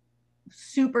like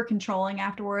super controlling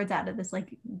afterwards out of this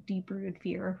like deep-rooted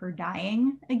fear of her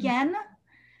dying again,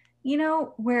 you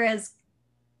know, whereas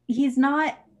he's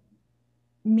not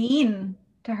mean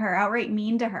to her, outright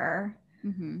mean to her.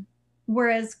 Mm-hmm.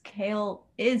 Whereas Chaol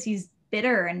he's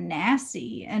bitter and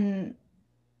nasty, and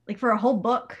like for a whole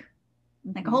book,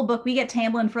 like a whole book, we get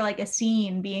Tamlin for like a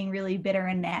scene being really bitter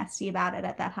and nasty about it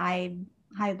at that high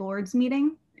lords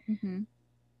meeting. Mm-hmm.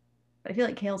 But I feel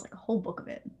like Chaol's like a whole book of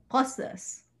it, plus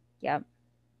this. Yep.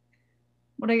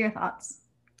 What are your thoughts?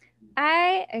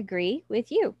 I agree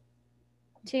with you.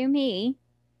 To me,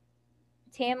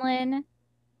 Tamlin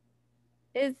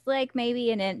is like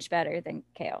maybe an inch better than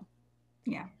Kale.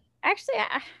 Yeah. Actually,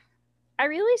 I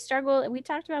really struggle. We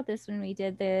talked about this when we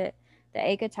did the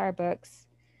ACOTAR books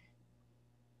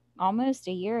almost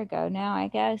a year ago now, I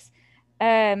guess.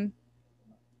 Um,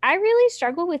 I really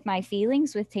struggle with my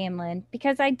feelings with Tamlin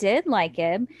because I did like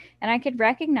him and I could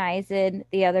recognize in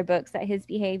the other books that his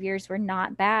behaviors were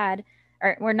not bad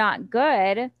or were not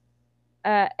good,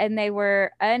 and they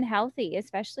were unhealthy,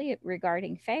 especially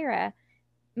regarding Feyre.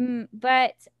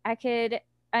 But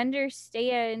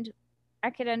understand I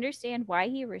could understand why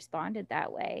he responded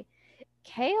that way.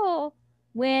 Kale,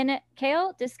 when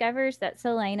Kale discovers that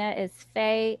Selena is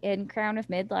Fae in Crown of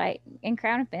Midnight,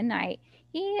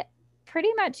 he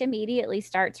pretty much immediately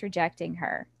starts rejecting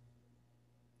her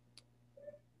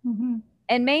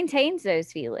and maintains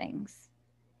those feelings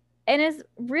and is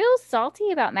real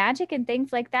salty about magic and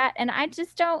things like that. And I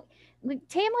just don't.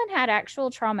 Tamlin had actual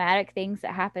traumatic things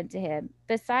that happened to him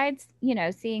besides,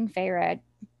 seeing Feyre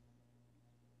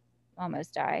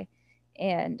almost die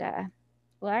and,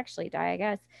 well, actually die, I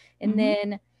guess. And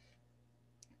then,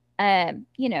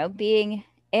 being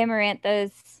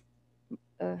Amarantha's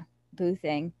boo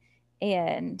thing.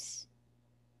 And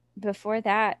before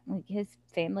that, like his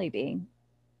family being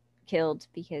killed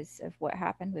because of what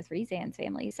happened with Rhysand's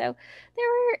family. So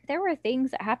there were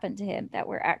things that happened to him that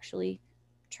were actually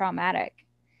traumatic.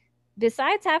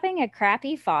 Besides having a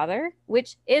crappy father,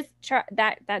 which is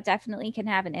that definitely can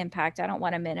have an impact. I don't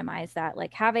want to minimize that.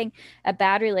 Like having a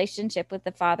bad relationship with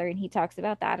the father, and he talks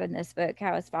about that in this book,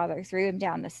 how his father threw him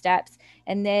down the steps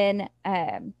and then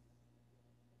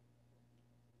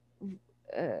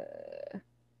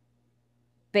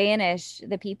banish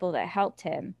the people that helped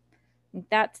him.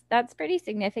 That's pretty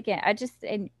significant.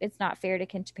 And it's not fair to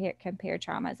compare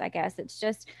traumas, I guess. It's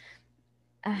just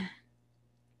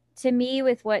to me,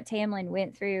 with what Tamlin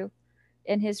went through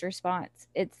in his response,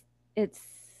 it's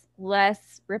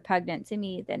less repugnant to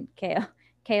me than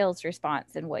Kale's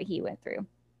response and what he went through.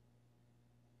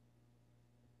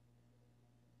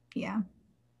 Yeah.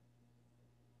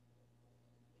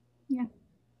 Yeah,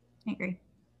 I agree.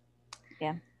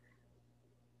 Yeah.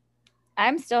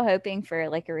 I'm still hoping for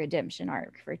like a redemption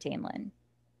arc for Tamlin.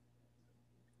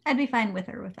 I'd be fine with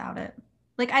or without it.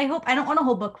 Like, I don't want a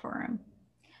whole book for him.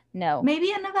 No.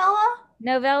 Maybe a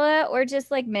novella or just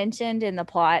like mentioned in the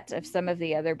plot of some of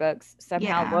the other books,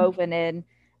 somehow woven in.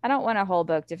 I don't want a whole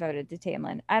book devoted to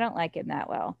Tamlin. I don't like him that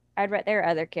well. There are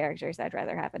other characters I'd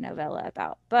rather have a novella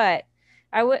about, but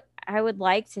I would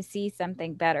like to see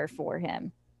something better for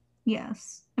him.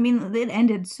 Yes. I mean, it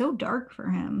ended so dark for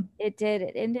him. It did.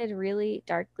 It ended really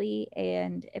darkly,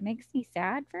 and it makes me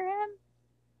sad for him.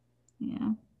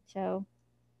 Yeah. So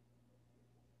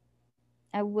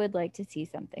I would like to see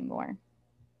something more.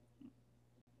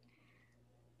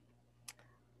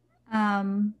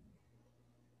 Okay,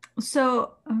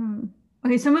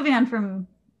 so moving on from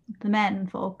the men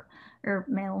folk, or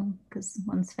male, because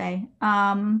one's Fae.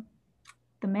 The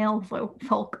male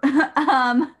folk.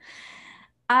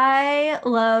 I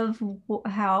love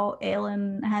how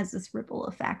Aelin has this ripple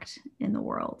effect in the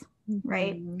world,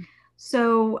 right?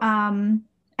 So, I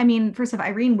mean, first off,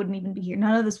 Yrene wouldn't even be here.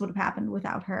 None of this would have happened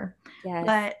without her. Yes.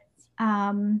 But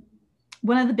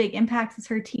one of the big impacts is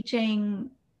her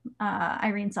teaching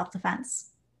Yrene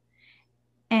self-defense.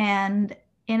 And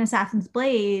in Assassin's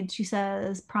Blade, she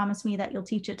says, "Promise me that you'll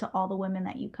teach it to all the women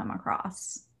that you come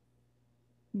across."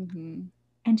 And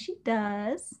she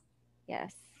does.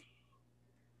 Yes.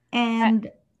 And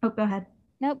go ahead.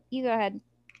 Nope, you go ahead.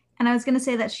 And I was going to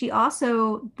say that she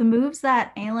also, the moves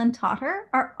that Aelin taught her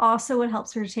are also what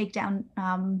helps her to take down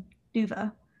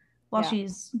Duva while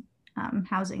she's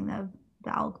housing the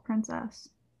Valg princess.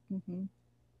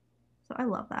 So I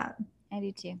love that. I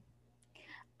do too.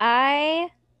 I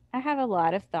have a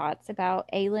lot of thoughts about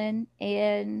Aelin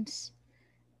and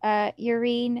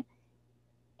Yrene.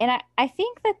 And I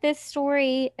think that this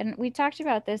story, and we talked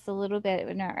about this a little bit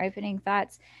in our opening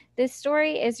thoughts, this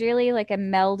story is really like a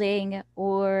melding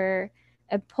or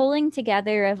a pulling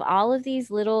together of all of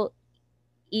these little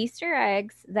Easter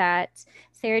eggs that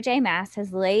Sarah J. Maas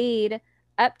has laid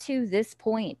up to this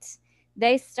point.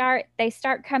 They start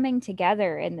coming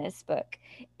together in this book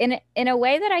in a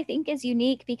way that I think is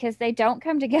unique because they don't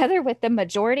come together with the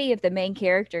majority of the main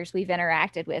characters we've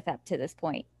interacted with up to this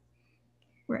point.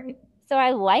 Right. So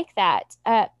I like that.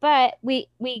 But we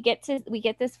get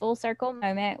this full circle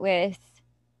moment with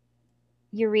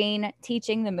Yrene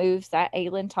teaching the moves that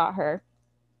Aelin taught her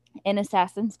in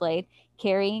Assassin's Blade,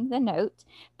 carrying the note.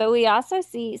 But we also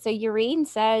see, so Yrene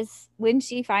says when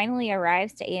she finally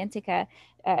arrives to Antica,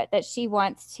 that she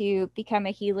wants to become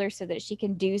a healer so that she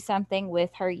can do something with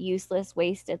her useless,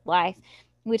 wasted life,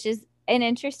 which is an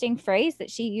interesting phrase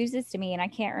that she uses to me, and I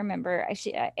can't remember.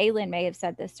 Aelin may have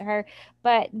said this to her,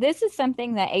 but this is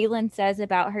something that Aelin says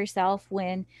about herself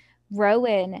when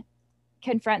Rowan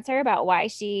confronts her about why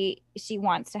she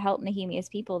wants to help Nehemia's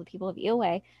people, the people of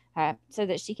Eyllwe, so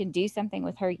that she can do something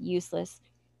with her useless,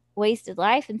 wasted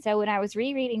life. And so when I was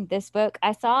rereading this book,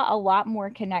 I saw a lot more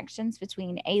connections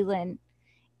between Aelin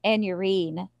and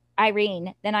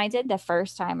Irene than I did the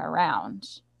first time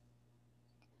around.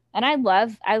 And I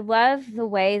love the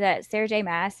way that Sarah J.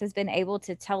 Maas has been able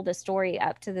to tell the story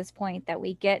up to this point that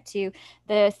we get to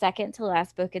the second to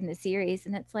last book in the series.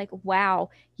 And it's like, wow,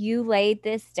 you laid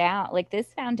this down. Like,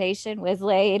 this foundation was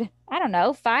laid, I don't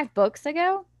know, 5 books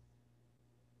ago.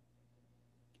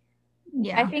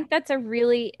 Yeah. I think that's a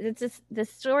really, the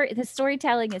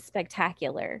storytelling is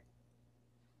spectacular.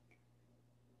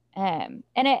 And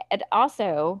it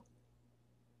also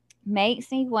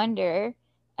makes me wonder,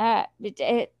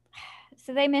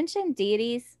 so they mentioned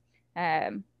deities,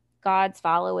 gods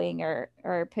following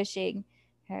or pushing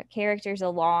characters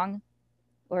along,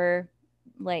 or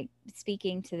like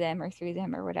speaking to them or through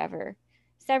them or whatever,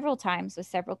 several times with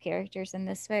several characters in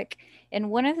this book. And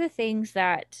one of the things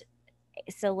that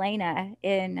Celaena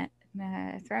in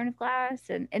Throne of Glass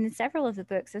and in several of the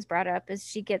books has brought up is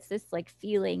she gets this like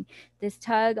feeling, this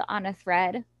tug on a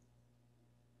thread.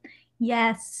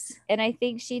 Yes. And I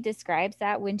think she describes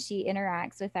that when she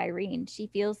interacts with Irene. She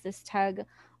feels this tug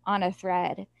on a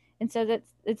thread. And so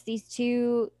it's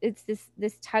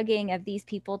this tugging of these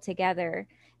people together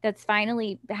that's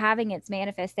finally having its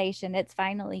manifestation. It's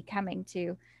finally coming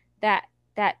to that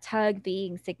tug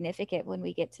being significant when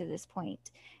we get to this point.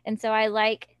 And so I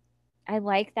like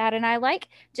that. And I like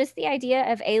just the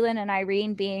idea of Aelin and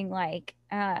Irene being like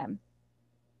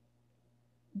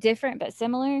different but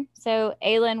similar. So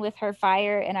Aelin with her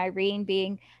fire and Irene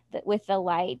being with the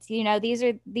light. You know, these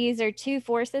are two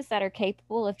forces that are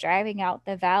capable of driving out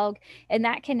the Valg. And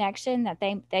that connection that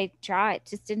they draw, it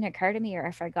just didn't occur to me, or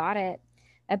I forgot it,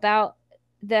 about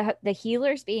the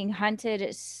healers being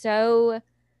hunted so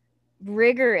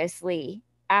rigorously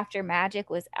after magic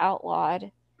was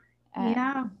outlawed.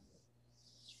 Yeah.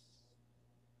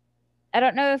 I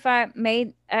don't know if I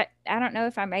made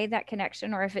that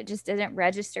connection, or if it just didn't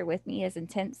register with me as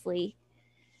intensely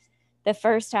the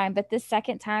first time. But the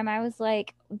second time I was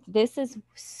like, this is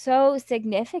so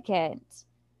significant.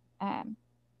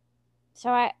 So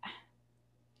I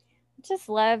just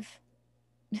love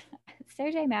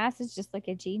Sarah J. Maas is just like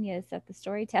a genius at the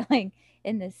storytelling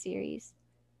in this series.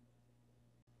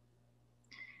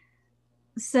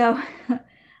 So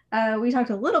we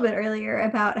talked a little bit earlier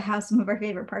about how some of our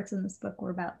favorite parts in this book were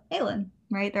about Aelin,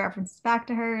 right? The references back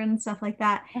to her and stuff like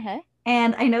that. Uh-huh.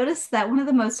 And I noticed that one of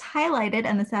the most highlighted,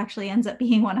 and this actually ends up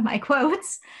being one of my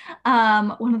quotes,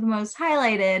 one of the most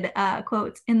highlighted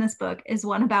quotes in this book is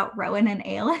one about Rowan and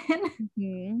Aelin.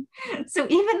 Mm-hmm. So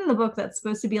even in the book that's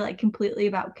supposed to be like completely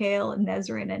about Chaol and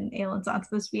Nesryn, and Aelin's not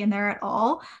supposed to be in there at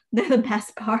all, they're the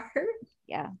best part.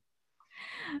 Yeah.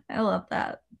 I love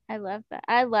that. I love that.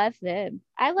 I love them.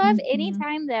 I love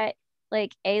anytime that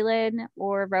like Aelin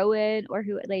or Rowan or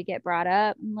who they get brought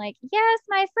up. I'm like, yes,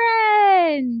 my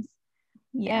friends.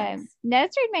 Yes.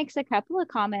 Nesryn makes a couple of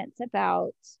comments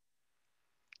about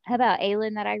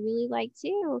Aelin that I really like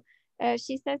too.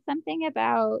 She says something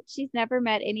about she's never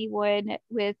met anyone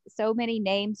with so many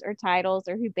names or titles,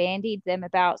 or who bandied them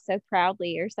about so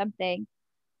proudly or something.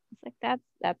 It's like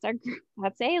that's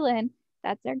Aelin.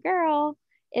 That's our girl.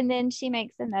 And then she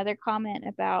makes another comment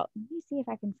about, let me see if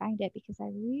I can find it, because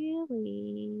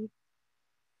maybe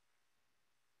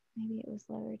it was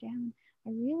lower down. I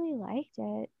really liked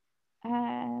it.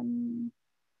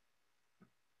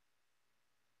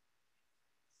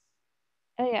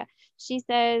 Oh yeah, she's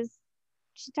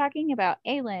talking about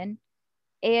Aelin,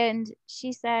 and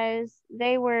she says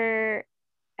they were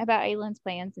about Aelin's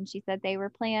plans, and she said they were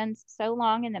plans so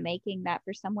long in the making that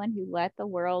for someone who let the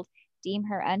world deem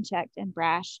her unchecked and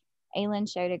brash, Aelin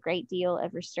showed a great deal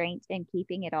of restraint in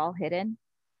keeping it all hidden.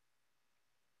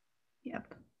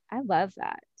 Yep. I love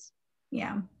that.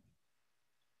 Yeah.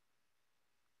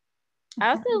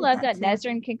 I also love that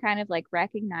Nesryn can kind of like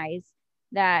recognize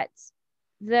that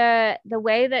the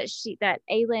way that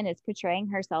Aelin is portraying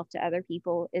herself to other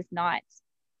people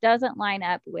doesn't line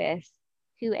up with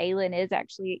who Aelin is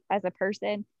actually as a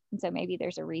person. And so maybe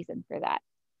there's a reason for that.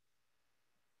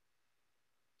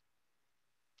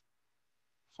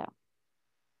 So,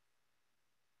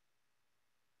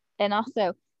 and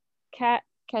also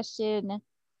Castian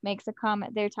makes a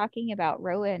comment. They're talking about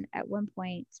Rowan at one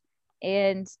point.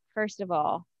 And first of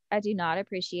all, I do not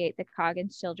appreciate the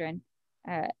Coggins children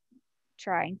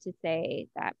trying to say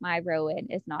that my Rowan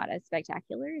is not as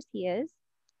spectacular as he is,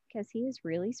 because he is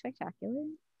really spectacular.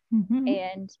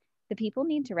 And the people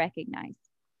need to recognize.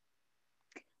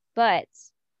 But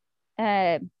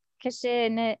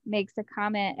Kishin makes a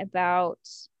comment about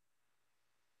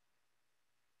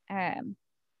oh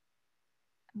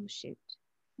shoot,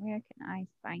 where can I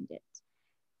find it?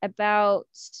 About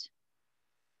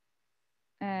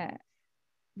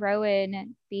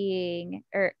Rowan being,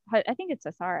 or I think it's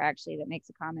Asar actually that makes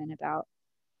a comment about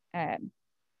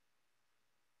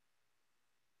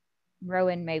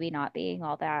Rowan maybe not being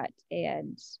all that,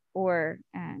 and or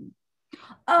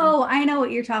oh, I know what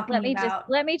you're talking about.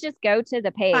 Let me just go to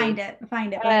the page. Find it. But I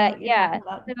know what you're talking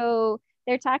about. So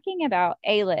they're talking about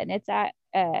Aelin. It's at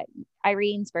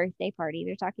Irene's birthday party.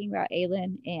 They're talking about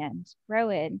Aelin and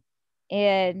Rowan,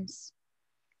 and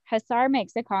Hasar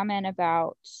makes a comment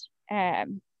about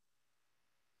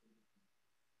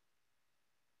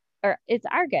or it's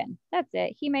Argan. That's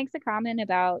it. He makes a comment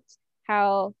about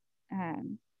how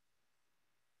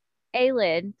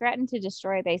Aelin threatened to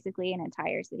destroy basically an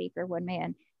entire city for one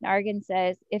man. And Argan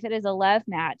says, if it is a love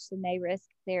match, then they risk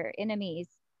their enemies,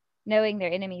 knowing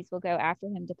their enemies will go after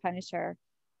him to punish her.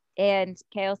 And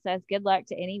Chaol says, good luck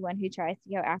to anyone who tries to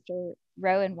go after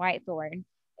Rowan Whitethorn.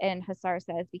 And Hasar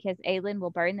says, because Aelin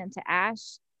will burn them to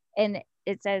ash. And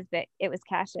it says that it was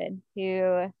Kishin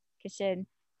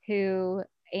who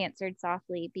answered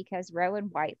softly, because Rowan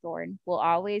Whitethorn will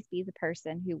always be the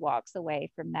person who walks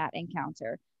away from that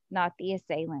encounter, not the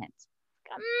assailant.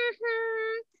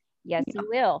 Yes, he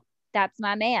will. That's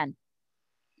my man.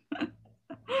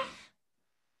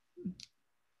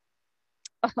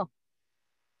 Oh,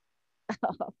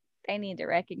 they need to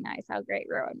recognize how great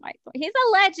Rowan Whitethorn. He's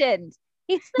a legend.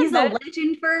 He's a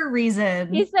legend for a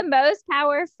reason. He's the most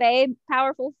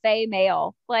powerful Fae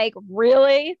male. Like,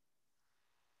 really?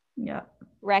 Yeah.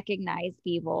 Recognize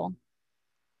people.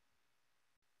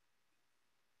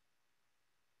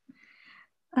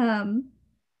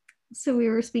 So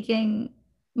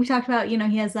we talked about,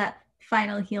 he has that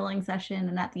final healing session,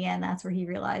 and at the end that's where he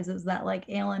realizes that like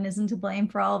Aelin isn't to blame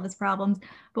for all of his problems.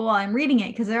 But while I'm reading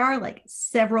it, because there are like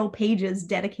several pages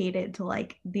dedicated to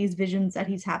like these visions that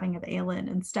he's having of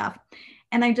Aelin and stuff,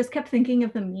 and I just kept thinking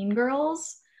of the Mean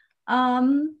Girls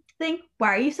thing. Why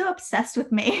are you so obsessed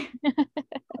with me?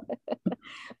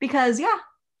 Because yeah,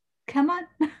 come on.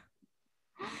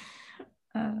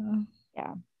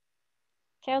 Yeah,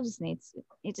 Chaol just needs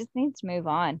to move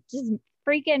on. Just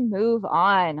freaking move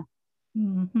on.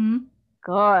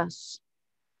 Gosh.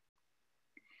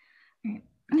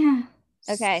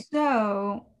 Okay.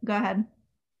 So go ahead.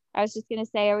 I was just gonna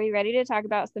say, are we ready to talk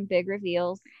about some big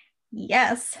reveals?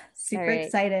 Yes, super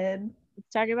excited. Let's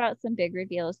talk about some big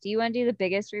reveals. Do you want to do the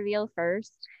biggest reveal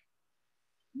first?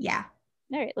 Yeah.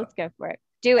 All right, let's go for it.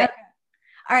 Do it. Okay.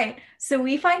 All right. So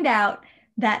we find out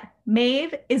that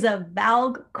Maeve is a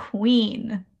Valg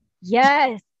queen.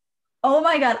 Yes. Oh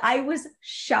my God. I was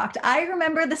shocked. I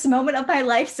remember this moment of my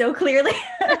life so clearly.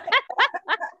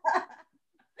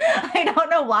 I don't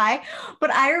know why,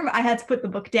 but I had to put the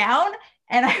book down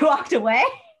and I walked away.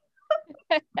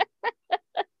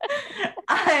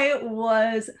 I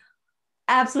was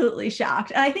absolutely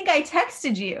shocked. And I think I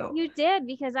texted you. You did,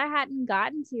 because I hadn't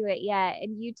gotten to it yet.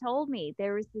 And you told me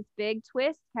there was this big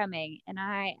twist coming. And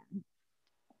I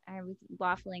was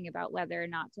waffling about whether or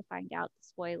not to find out the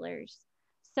spoilers.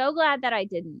 So glad that I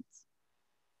didn't.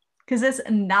 Because this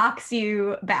knocks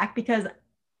you back, because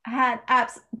I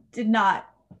did not.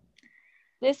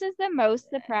 This is the most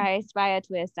surprised by a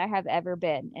twist I have ever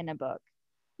been in a book.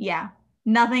 Yeah.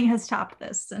 Nothing has topped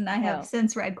this. And I have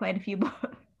since read quite a few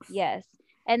books. Yes.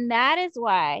 And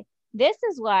this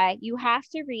is why you have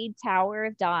to read Tower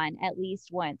of Dawn at least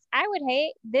once. I would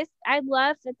hate this. I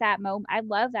love that moment. I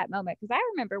love that moment, because I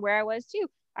remember where I was too.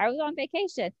 I was on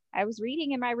vacation. I was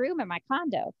reading in my room in my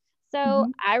condo.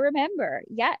 So I remember,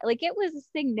 like it was a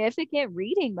significant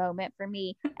reading moment for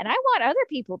me. And I want other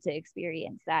people to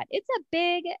experience that. It's a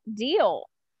big deal.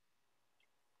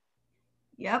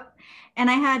 Yep. And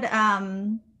I had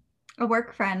a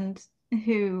work friend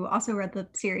who also read the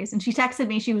series, and she texted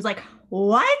me. She was like,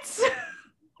 what?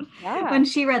 Yeah. When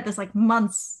she read this like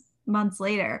months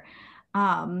later.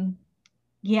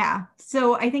 Yeah.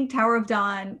 So I think Tower of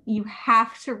Dawn, you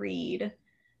have to read,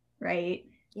 right?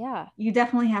 Yeah. You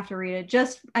definitely have to read it.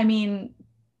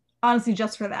 Honestly,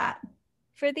 just for that.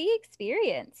 For the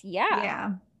experience. Yeah.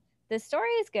 Yeah. The story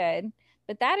is good,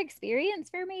 but that experience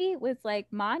for me was like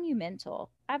monumental.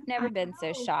 I've never been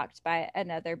so shocked by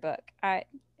another book.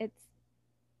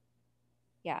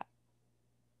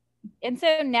 And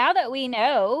so now that we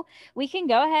know, we can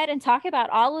go ahead and talk about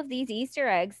all of these Easter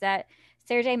eggs that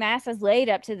Sarah J. Maas has laid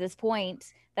up to this point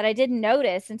that I didn't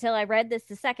notice until I read this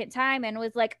the second time and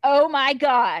was like, oh my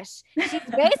gosh, she's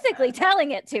basically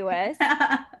telling it to us.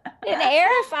 In Heir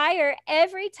of Fire,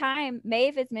 every time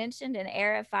Maeve is mentioned in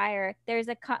Heir of Fire, there's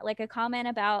a comment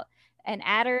about an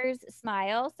adder's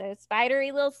smile, so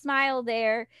spidery little smile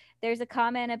there. There's a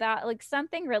comment about like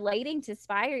something relating to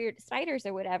spiders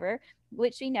or whatever,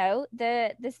 which we know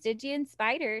the Stygian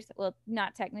spiders, well,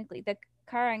 not technically, the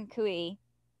Karankui,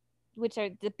 which are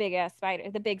the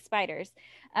big spiders,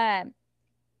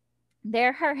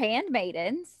 they're her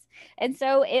handmaidens. And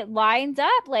so it lines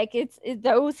up like it's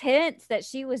those hints that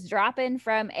she was dropping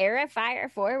from Heir of Fire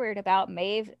forward about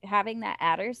Maeve having that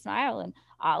adder smile, and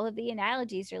all of the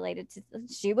analogies related to,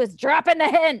 she was dropping the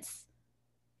hints.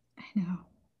 I know.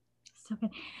 So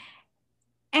good.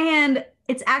 And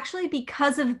it's actually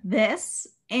because of this,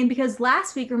 and because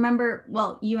last week, remember,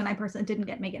 well, you and I personally didn't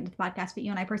make it into the podcast, but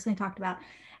you and I personally talked about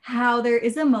how there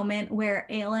is a moment where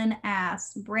Aelin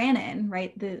asks Brannon,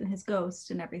 right, his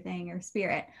ghost and everything, or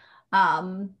spirit,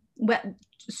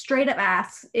 straight up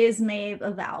asks, is Maeve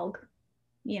a Valg?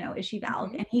 Is she Valg?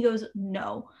 Mm-hmm. And he goes,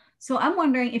 no. So I'm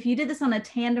wondering if you did this on a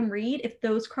tandem read, if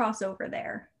those cross over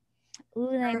there. Ooh,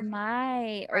 they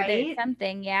might, or there's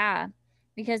something, yeah.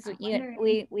 Because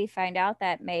we find out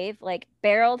that Maeve like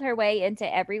barreled her way into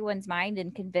everyone's mind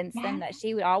and convinced them that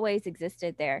she would always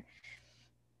existed there.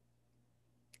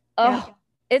 Oh,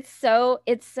 it's so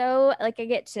like, I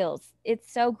get chills.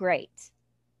 It's so great.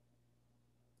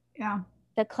 Yeah.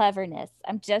 The cleverness.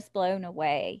 I'm just blown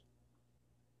away.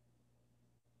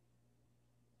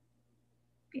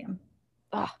 Yeah.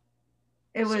 Oh,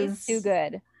 she's too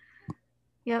good.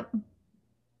 Yep.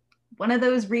 One of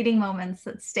those reading moments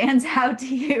that stands out to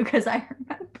you, because I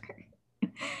remember.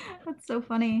 That's so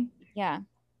funny. Yeah.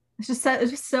 It's just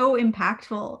so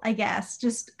impactful, I guess,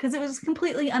 just because it was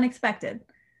completely unexpected.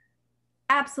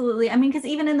 Absolutely. I mean, because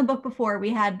even in the book before, we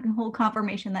had whole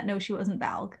confirmation that no, she wasn't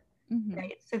Valg. Mm-hmm.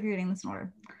 Right? So if you're reading this in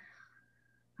order.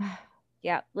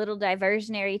 Yeah. Little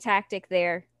diversionary tactic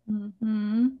there.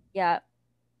 Mm-hmm. Yeah.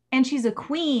 And she's a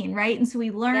queen, right? And so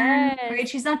we learn, right?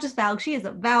 She's not just Valg, she is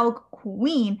a Valg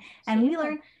queen. And we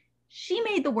learn she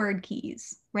made the word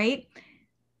keys, right?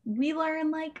 We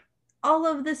learn like all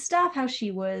of this stuff, how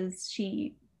she was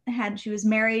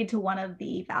married to one of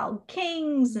the Valg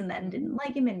kings and then didn't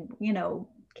like him, and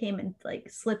came and like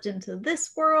slipped into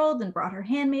this world and brought her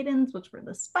handmaidens, which were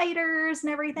the spiders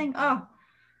and everything. Oh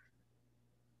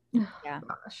yeah,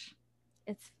 gosh,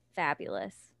 it's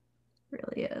fabulous. It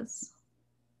really is.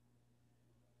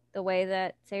 The way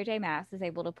that Sarah J. Maas is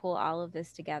able to pull all of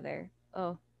this together,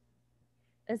 oh,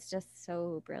 it's just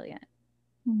so brilliant.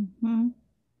 Mm-hmm.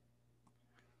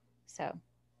 So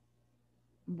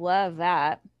love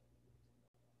that.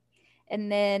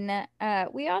 And then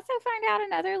we also find out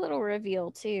another little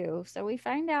reveal too. So we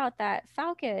find out that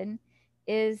Falcon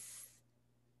is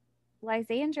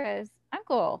Lysandra's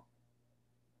uncle.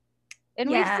 And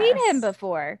we've seen him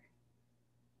before.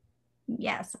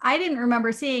 Yes, I didn't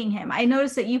remember seeing him. I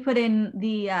noticed that you put in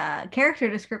the character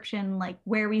description, like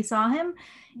where we saw him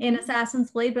in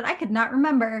Assassin's Blade, but I could not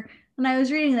remember. When I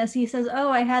was reading this, he says, oh,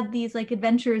 I had these like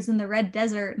adventures in the Red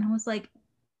Desert. And I was like,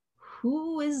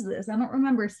 who is this? I don't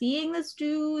remember seeing this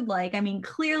dude. Like, I mean,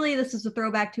 clearly this is a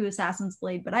throwback to Assassin's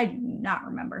Blade, but I do not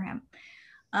remember him.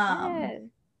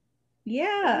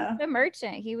 Yeah. The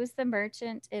merchant. He was the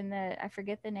merchant in I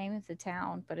forget the name of the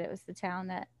town, but it was the town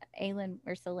that Aelin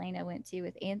or Celaena went to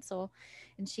with Ansel.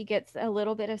 And she gets a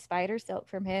little bit of spider silk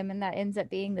from him. And that ends up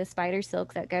being the spider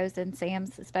silk that goes in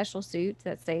Sam's special suit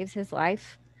that saves his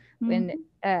life when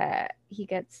he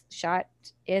gets shot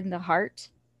in the heart.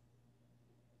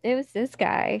 It was this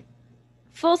guy.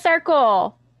 Full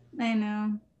circle. I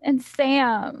know. And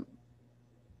Sam.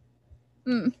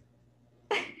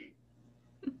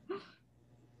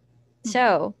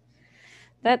 So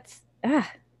that's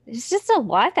it's just a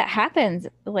lot that happens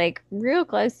like real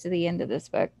close to the end of this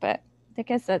book, but I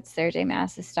guess that's Sarah J.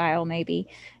 Maas's style maybe.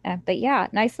 But yeah,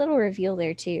 nice little reveal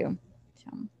there too.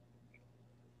 So.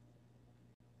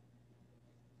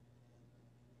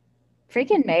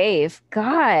 Freaking Maeve,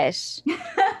 gosh.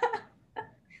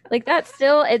 Like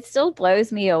it still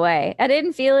blows me away. I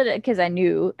didn't feel it because I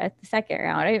knew at the second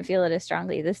round. I didn't feel it as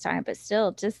strongly this time, but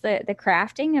still just the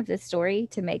crafting of the story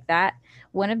to make that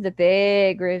one of the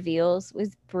big reveals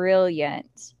was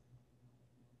brilliant.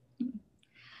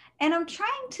 And I'm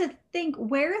trying to think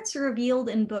where it's revealed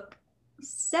in book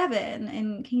 7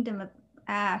 in Kingdom of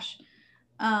Ash,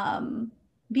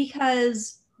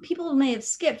 because people may have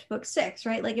skipped book 6,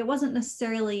 right? Like it wasn't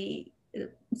necessarily,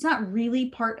 it's not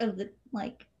really part of the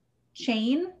like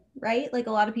chain right? Like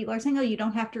a lot of people are saying, oh, you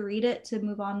don't have to read it to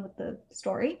move on with the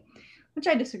story, which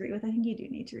I disagree with. I think you do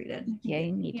need to read it. Yeah,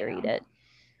 you need to read it.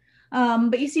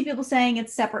 But you see people saying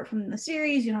it's separate from the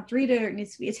series. You don't have to read it, or it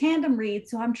needs to be a tandem read.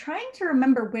 So I'm trying to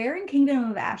remember where in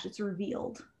Kingdom of Ash it's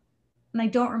revealed. And I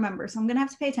don't remember. So I'm going to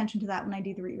have to pay attention to that when I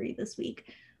do the reread this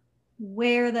week,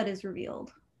 where that is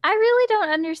revealed. I really don't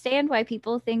understand why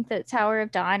people think that Tower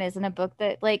of Dawn isn't a book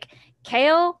that, like,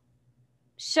 Chaol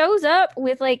shows up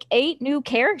with like 8 new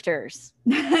characters.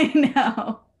 I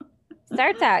know.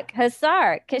 Sartaq,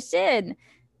 Hasar, Kashin,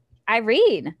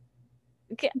 Yrene.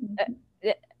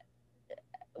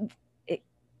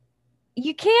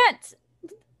 You can't.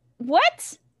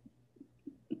 What?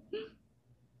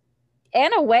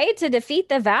 And a way to defeat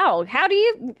the Vow. How do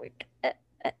you?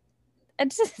 I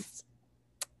just.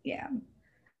 Yeah.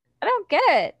 I don't get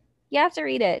it. You have to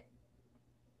read it,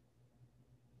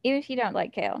 even if you don't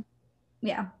like Chaol.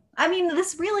 Yeah. I mean,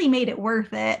 this really made it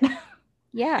worth it.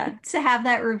 Yeah. To have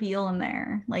that reveal in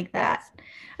there like that. Yes.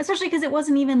 Especially because it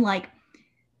wasn't even like,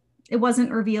 it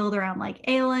wasn't revealed around like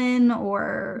Aelin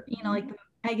or, you know, like,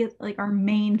 I guess like our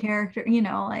main character, you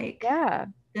know, like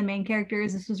the main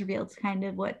characters. This was revealed kind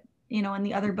of what, you know, in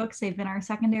the other books, they've been our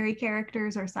secondary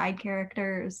characters, our side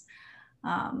characters.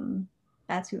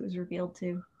 That's who it was revealed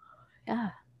to. Yeah.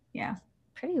 Yeah.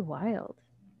 Pretty wild.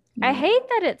 Yeah. I hate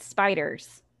that it's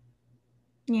spiders.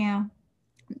 Yeah.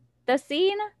 The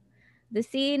scene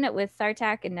with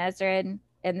Sartaq and Nesryn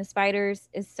and the spiders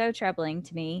is so troubling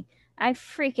to me. I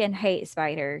freaking hate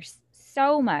spiders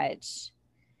so much.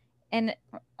 And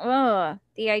the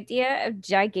idea of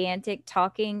gigantic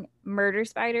talking murder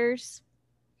spiders.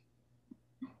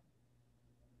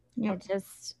 Yep. It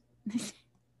just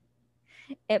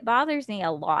it bothers me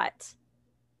a lot.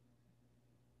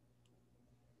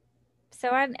 So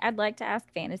I'd like to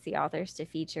ask fantasy authors to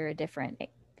feature a different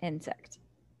insect.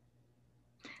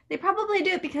 They probably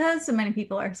do it because so many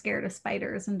people are scared of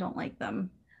spiders and don't like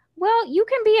them. Well, you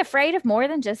can be afraid of more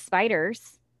than just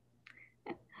spiders.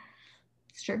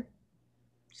 It's true.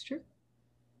 It's true.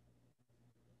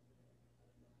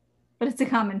 But it's a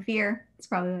common fear. It's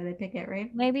probably why they pick it,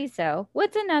 right? Maybe so.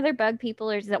 What's another bug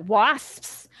people are? Is it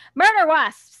wasps? Murder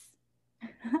wasps.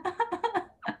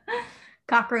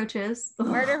 Cockroaches.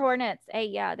 Murder hornets. Hey,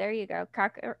 yeah, there you go.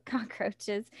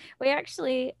 Cockroaches.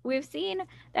 We've seen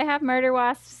they have murder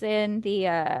wasps in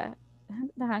the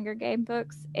Hunger Game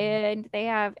books, and they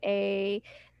have a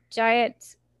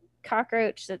giant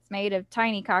cockroach that's made of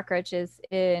tiny cockroaches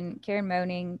in Karen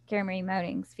Marie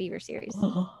Moning's Fever series.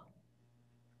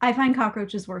 I find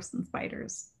cockroaches worse than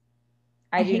spiders.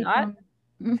 I do not.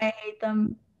 I hate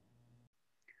them.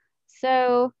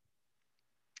 So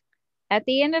at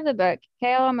the end of the book,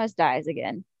 Chaol almost dies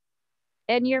again.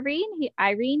 And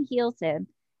Yrene heals him.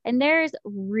 And there's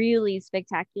really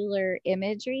spectacular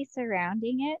imagery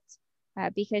surrounding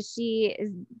it because she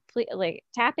is like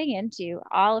tapping into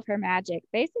all of her magic,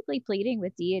 basically pleading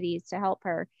with deities to help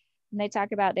her. And they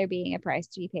talk about there being a price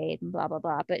to be paid and blah, blah,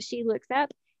 blah. But she looks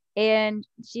up and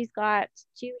she's got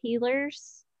 2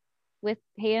 healers with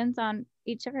hands on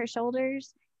each of her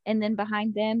shoulders. And then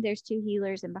behind them, there's 2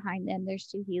 healers, and behind them, there's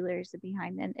 2 healers, and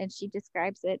behind them. And she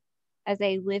describes it as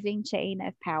a living chain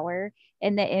of power.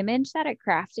 And the image that it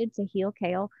crafted to heal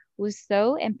Chaol was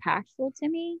so impactful to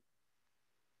me.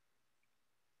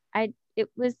 It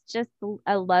was just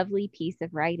a lovely piece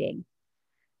of writing.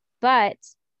 But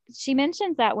she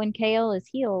mentions that when Chaol is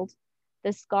healed,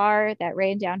 the scar that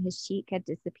ran down his cheek had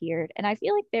disappeared. And I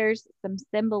feel like there's some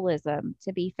symbolism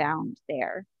to be found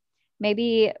there.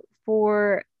 Maybe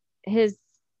for his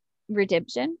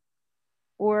redemption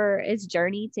or his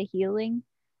journey to healing.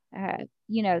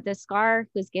 You know, the scar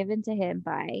was given to him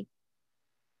by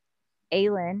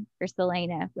Aelin or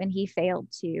Celaena when he failed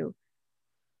to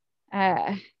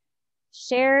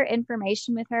share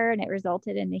information with her, and it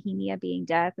resulted in Nehemia being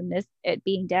dead, and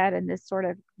this sort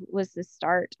of was the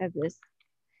start of this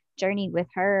journey with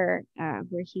her,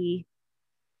 where he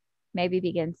maybe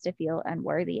begins to feel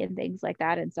unworthy and things like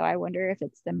that. And so I wonder if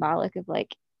it's symbolic of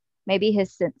like maybe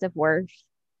his sense of worth,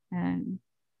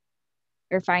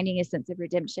 or finding a sense of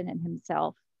redemption in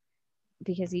himself,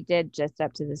 because he did just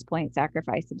up to this point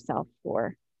sacrifice himself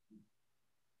for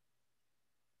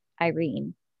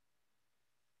Yrene.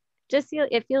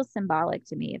 It feels symbolic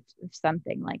to me of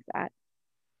something like that.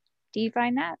 Do you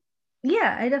find that?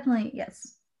 Yeah, I definitely,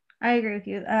 yes, I agree with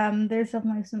you. There's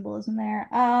definitely symbolism there.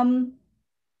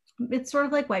 It's sort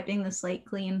of like wiping the slate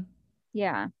clean.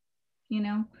 Yeah. You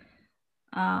know,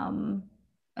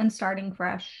 and starting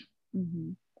fresh.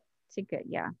 Mm-hmm. It's a good,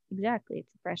 yeah, exactly.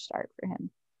 It's a fresh start for him.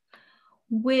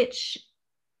 Which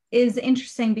is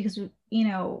interesting because, you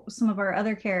know, some of our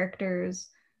other characters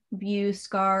view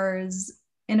scars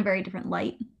in a very different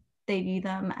light. They view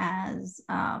them as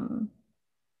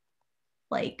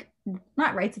like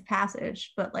not rites of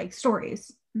passage, but like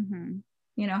stories. Mm-hmm.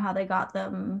 You know, how they got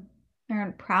them,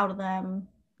 they're proud of them.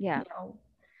 Yeah. You know,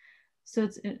 so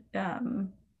it's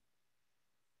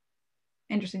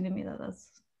interesting to me that that's,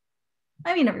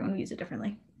 I mean, everyone views it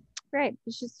differently. Right.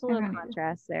 It's just a little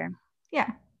contrast there.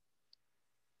 Yeah.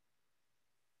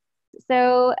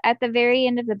 So at the very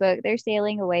end of the book, they're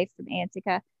sailing away from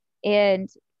Antica, and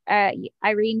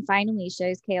Irene finally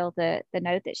shows Chaol the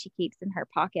note that she keeps in her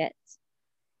pocket.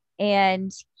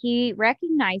 And he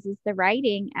recognizes the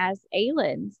writing as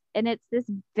Aelin's. And it's this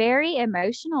very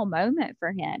emotional moment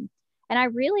for him. And I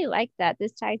really like that.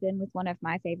 This ties in with one of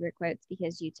my favorite quotes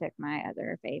because you took my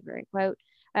other favorite quote.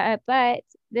 But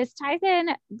this ties in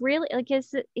really, like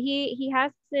he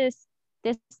has this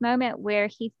moment where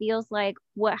he feels like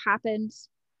what happened,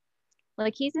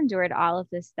 like he's endured all of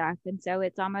this stuff. And so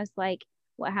it's almost like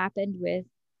what happened with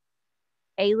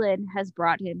Aelin has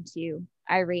brought him to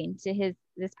Irene, to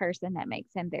this person that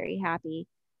makes him very happy,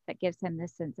 that gives him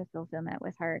this sense of fulfillment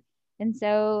with her. And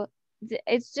so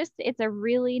it's a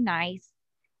really nice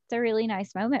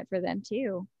moment for them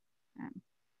too.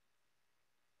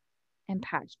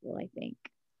 Impactful, I think.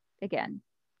 Again,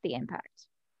 the impact.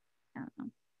 I don't know.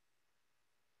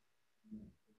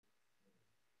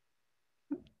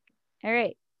 All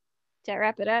right. Does that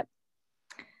wrap it up?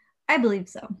 I believe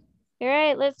so. All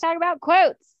right, let's talk about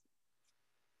quotes.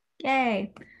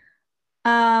 Yay.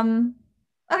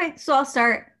 Okay, so I'll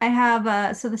start. I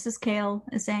have so this is Chaol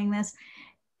is saying this.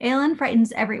 Aelin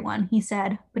frightens everyone, he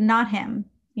said, but not him,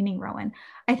 meaning Rowan.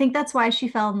 I think that's why she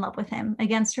fell in love with him,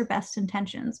 against her best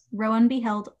intentions. Rowan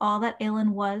beheld all that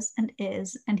Aelin was and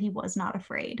is, and he was not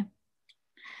afraid.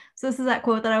 So this is that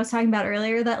quote that I was talking about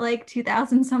earlier that like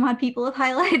 2,000 some odd people have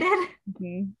highlighted.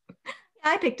 Mm-hmm. Yeah,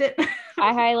 I picked it.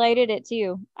 I highlighted it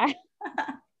too.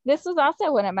 This was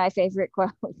also one of my favorite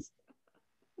quotes.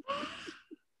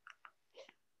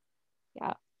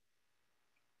 Yeah.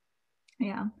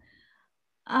 Yeah.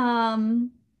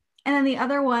 And then the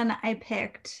other one I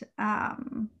picked, I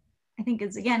think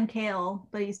is again Chaol,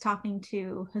 but he's talking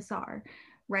to Hussar,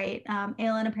 right?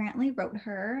 Aelin apparently wrote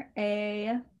her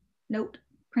a note,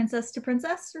 princess to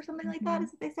princess, or something like that,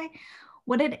 is what they say.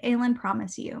 What did Aelin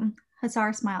promise you?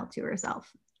 Hussar smiled to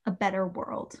herself. A better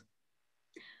world.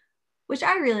 Which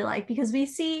I really like because we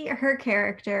see her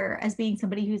character as being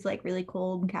somebody who's like really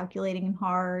cold and calculating and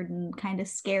hard and kind of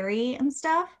scary and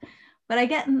stuff. But I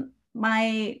get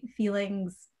my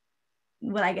feelings,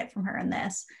 what I get from her in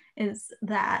this is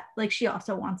that like she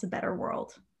also wants a better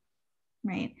world,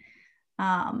 right?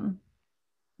 And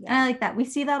I like that. We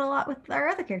see that a lot with our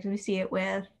other characters. We see it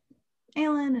with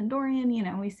Aelin and Dorian, you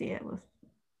know, we see it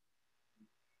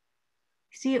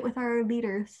with our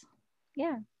leaders.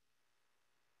 Yeah.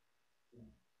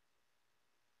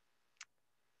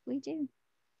 We do.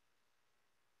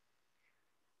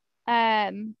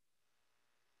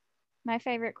 My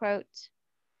favorite quote,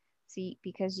 see,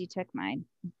 because you took mine.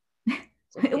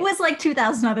 It was like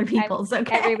 2,000 other people's.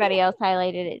 Okay. Everybody else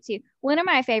highlighted it too. One of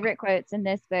my favorite quotes in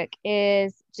this book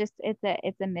is just it's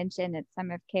a mention. It's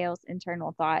some of Chaol's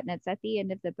internal thought, and it's at the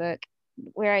end of the book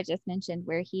where I just mentioned,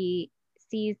 where he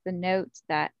sees the note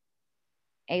that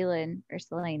Aelin or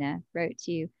Celaena wrote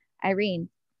to Irene,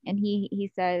 and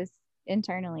he says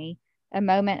internally, a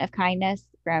moment of kindness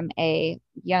from a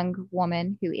young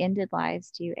woman who ended lives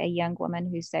to a young woman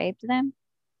who saved them.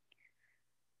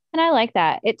 And I like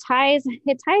that. It ties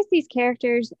these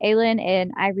characters, Aelin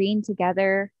and Irene,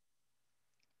 together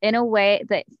in a way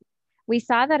that we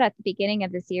saw that at the beginning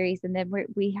of the series, and then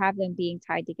we have them being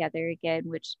tied together again,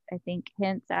 which I think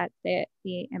hints at the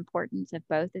importance of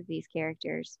both of these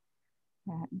characters,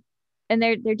 and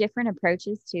their different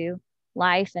approaches to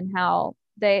life and how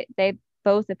they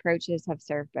both approaches have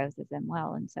served both of them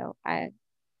well, and so I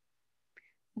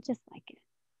just like it.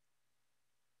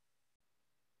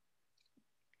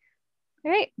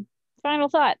 All right, final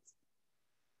thoughts.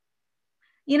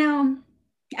 You know,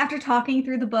 after talking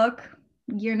through the book,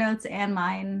 your notes and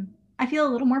mine, I feel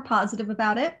a little more positive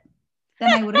about it than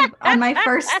I would have on my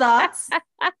first thoughts.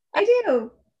 I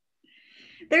do.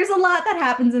 There's a lot that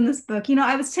happens in this book. You know,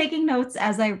 I was taking notes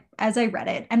as I read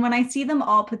it, and when I see them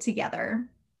all put together,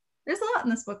 there's a lot in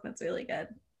this book that's really good.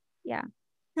 Yeah.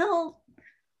 He'll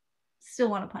still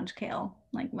want to punch Chaol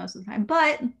like most of the time,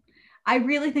 but I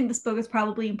really think this book is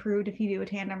probably improved if you do a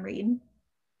tandem read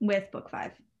with book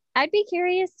 5. I'd be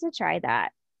curious to try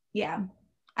that. Yeah,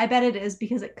 I bet it is,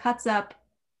 because it cuts up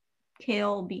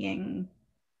Chaol being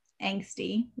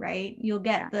angsty, right? You'll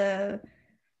get the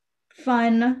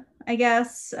fun I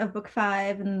guess, of book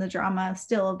 5 and the drama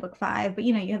still of book 5, but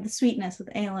you know, you have the sweetness with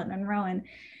Aelin and Rowan.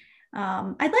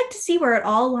 I'd like to see where it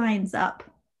all lines up,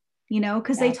 you know,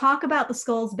 because they talk about the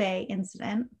Skulls Bay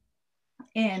incident,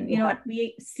 and you know what,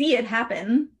 we see it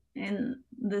happen in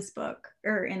this book,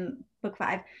 or in book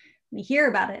 5. We hear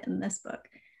about it in this book.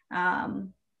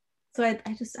 So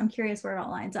I'm curious where it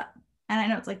all lines up. And I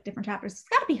know it's like different chapters. It's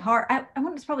got to be hard. I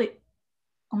want it's probably,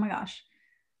 oh my gosh,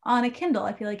 on a Kindle,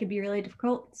 I feel like it'd be really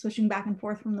difficult switching back and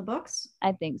forth from the books.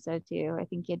 I think so too. I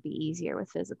think it'd be easier with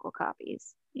physical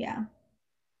copies. Yeah,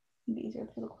 it'd be easier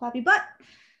with physical copy, but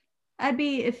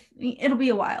it'll be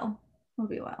a while. It'll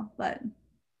be a while, but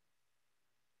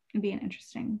it'd be an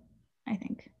interesting, I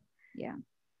think. Yeah.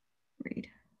 Read.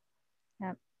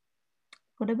 Yep.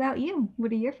 What about you?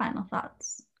 What are your final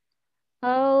thoughts?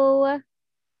 Oh,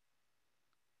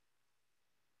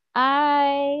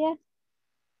 I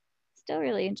still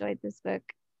really enjoyed this book.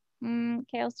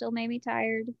 Chaol still made me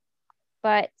tired,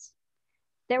 but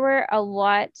there were a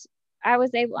lot.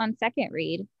 On second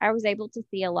read, I was able to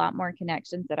see a lot more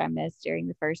connections that I missed during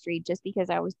the first read, just because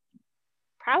I was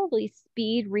probably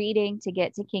speed reading to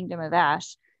get to Kingdom of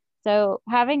Ash. So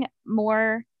having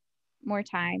more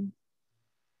time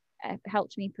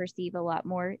helped me perceive a lot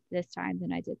more this time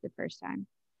than I did the first time.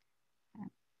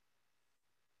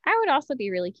 I would also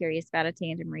be really curious about a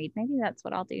tandem read. Maybe that's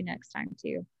what I'll do next time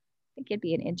too. I think it'd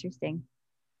be an interesting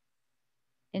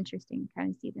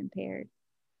kind of see them paired.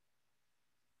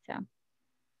 So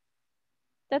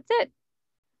that's it.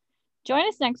 Join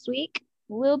us next week.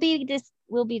 We'll be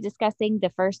discussing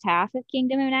the first half of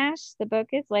Kingdom of Ash. The book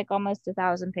is like almost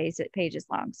 1,000 pages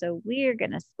long, so we're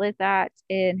gonna split that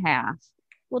in half.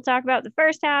 We'll talk about the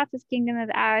first half of Kingdom of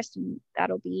Ash, and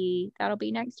that'll be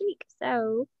next week.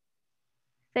 So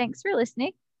thanks for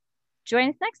listening. Join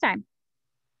us next time.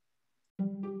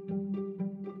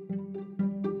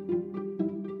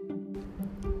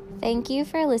 Thank you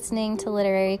for listening to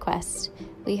Literary Quest.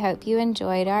 We hope you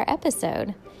enjoyed our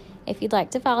episode. If you'd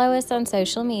like to follow us on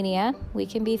social media, we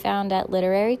can be found at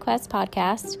Literary Quest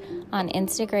Podcast on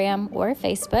Instagram or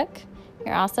Facebook.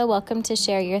 You're also welcome to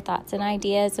share your thoughts and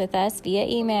ideas with us via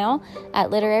email at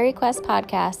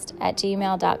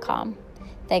literaryquestpodcast@gmail.com.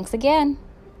 Thanks again.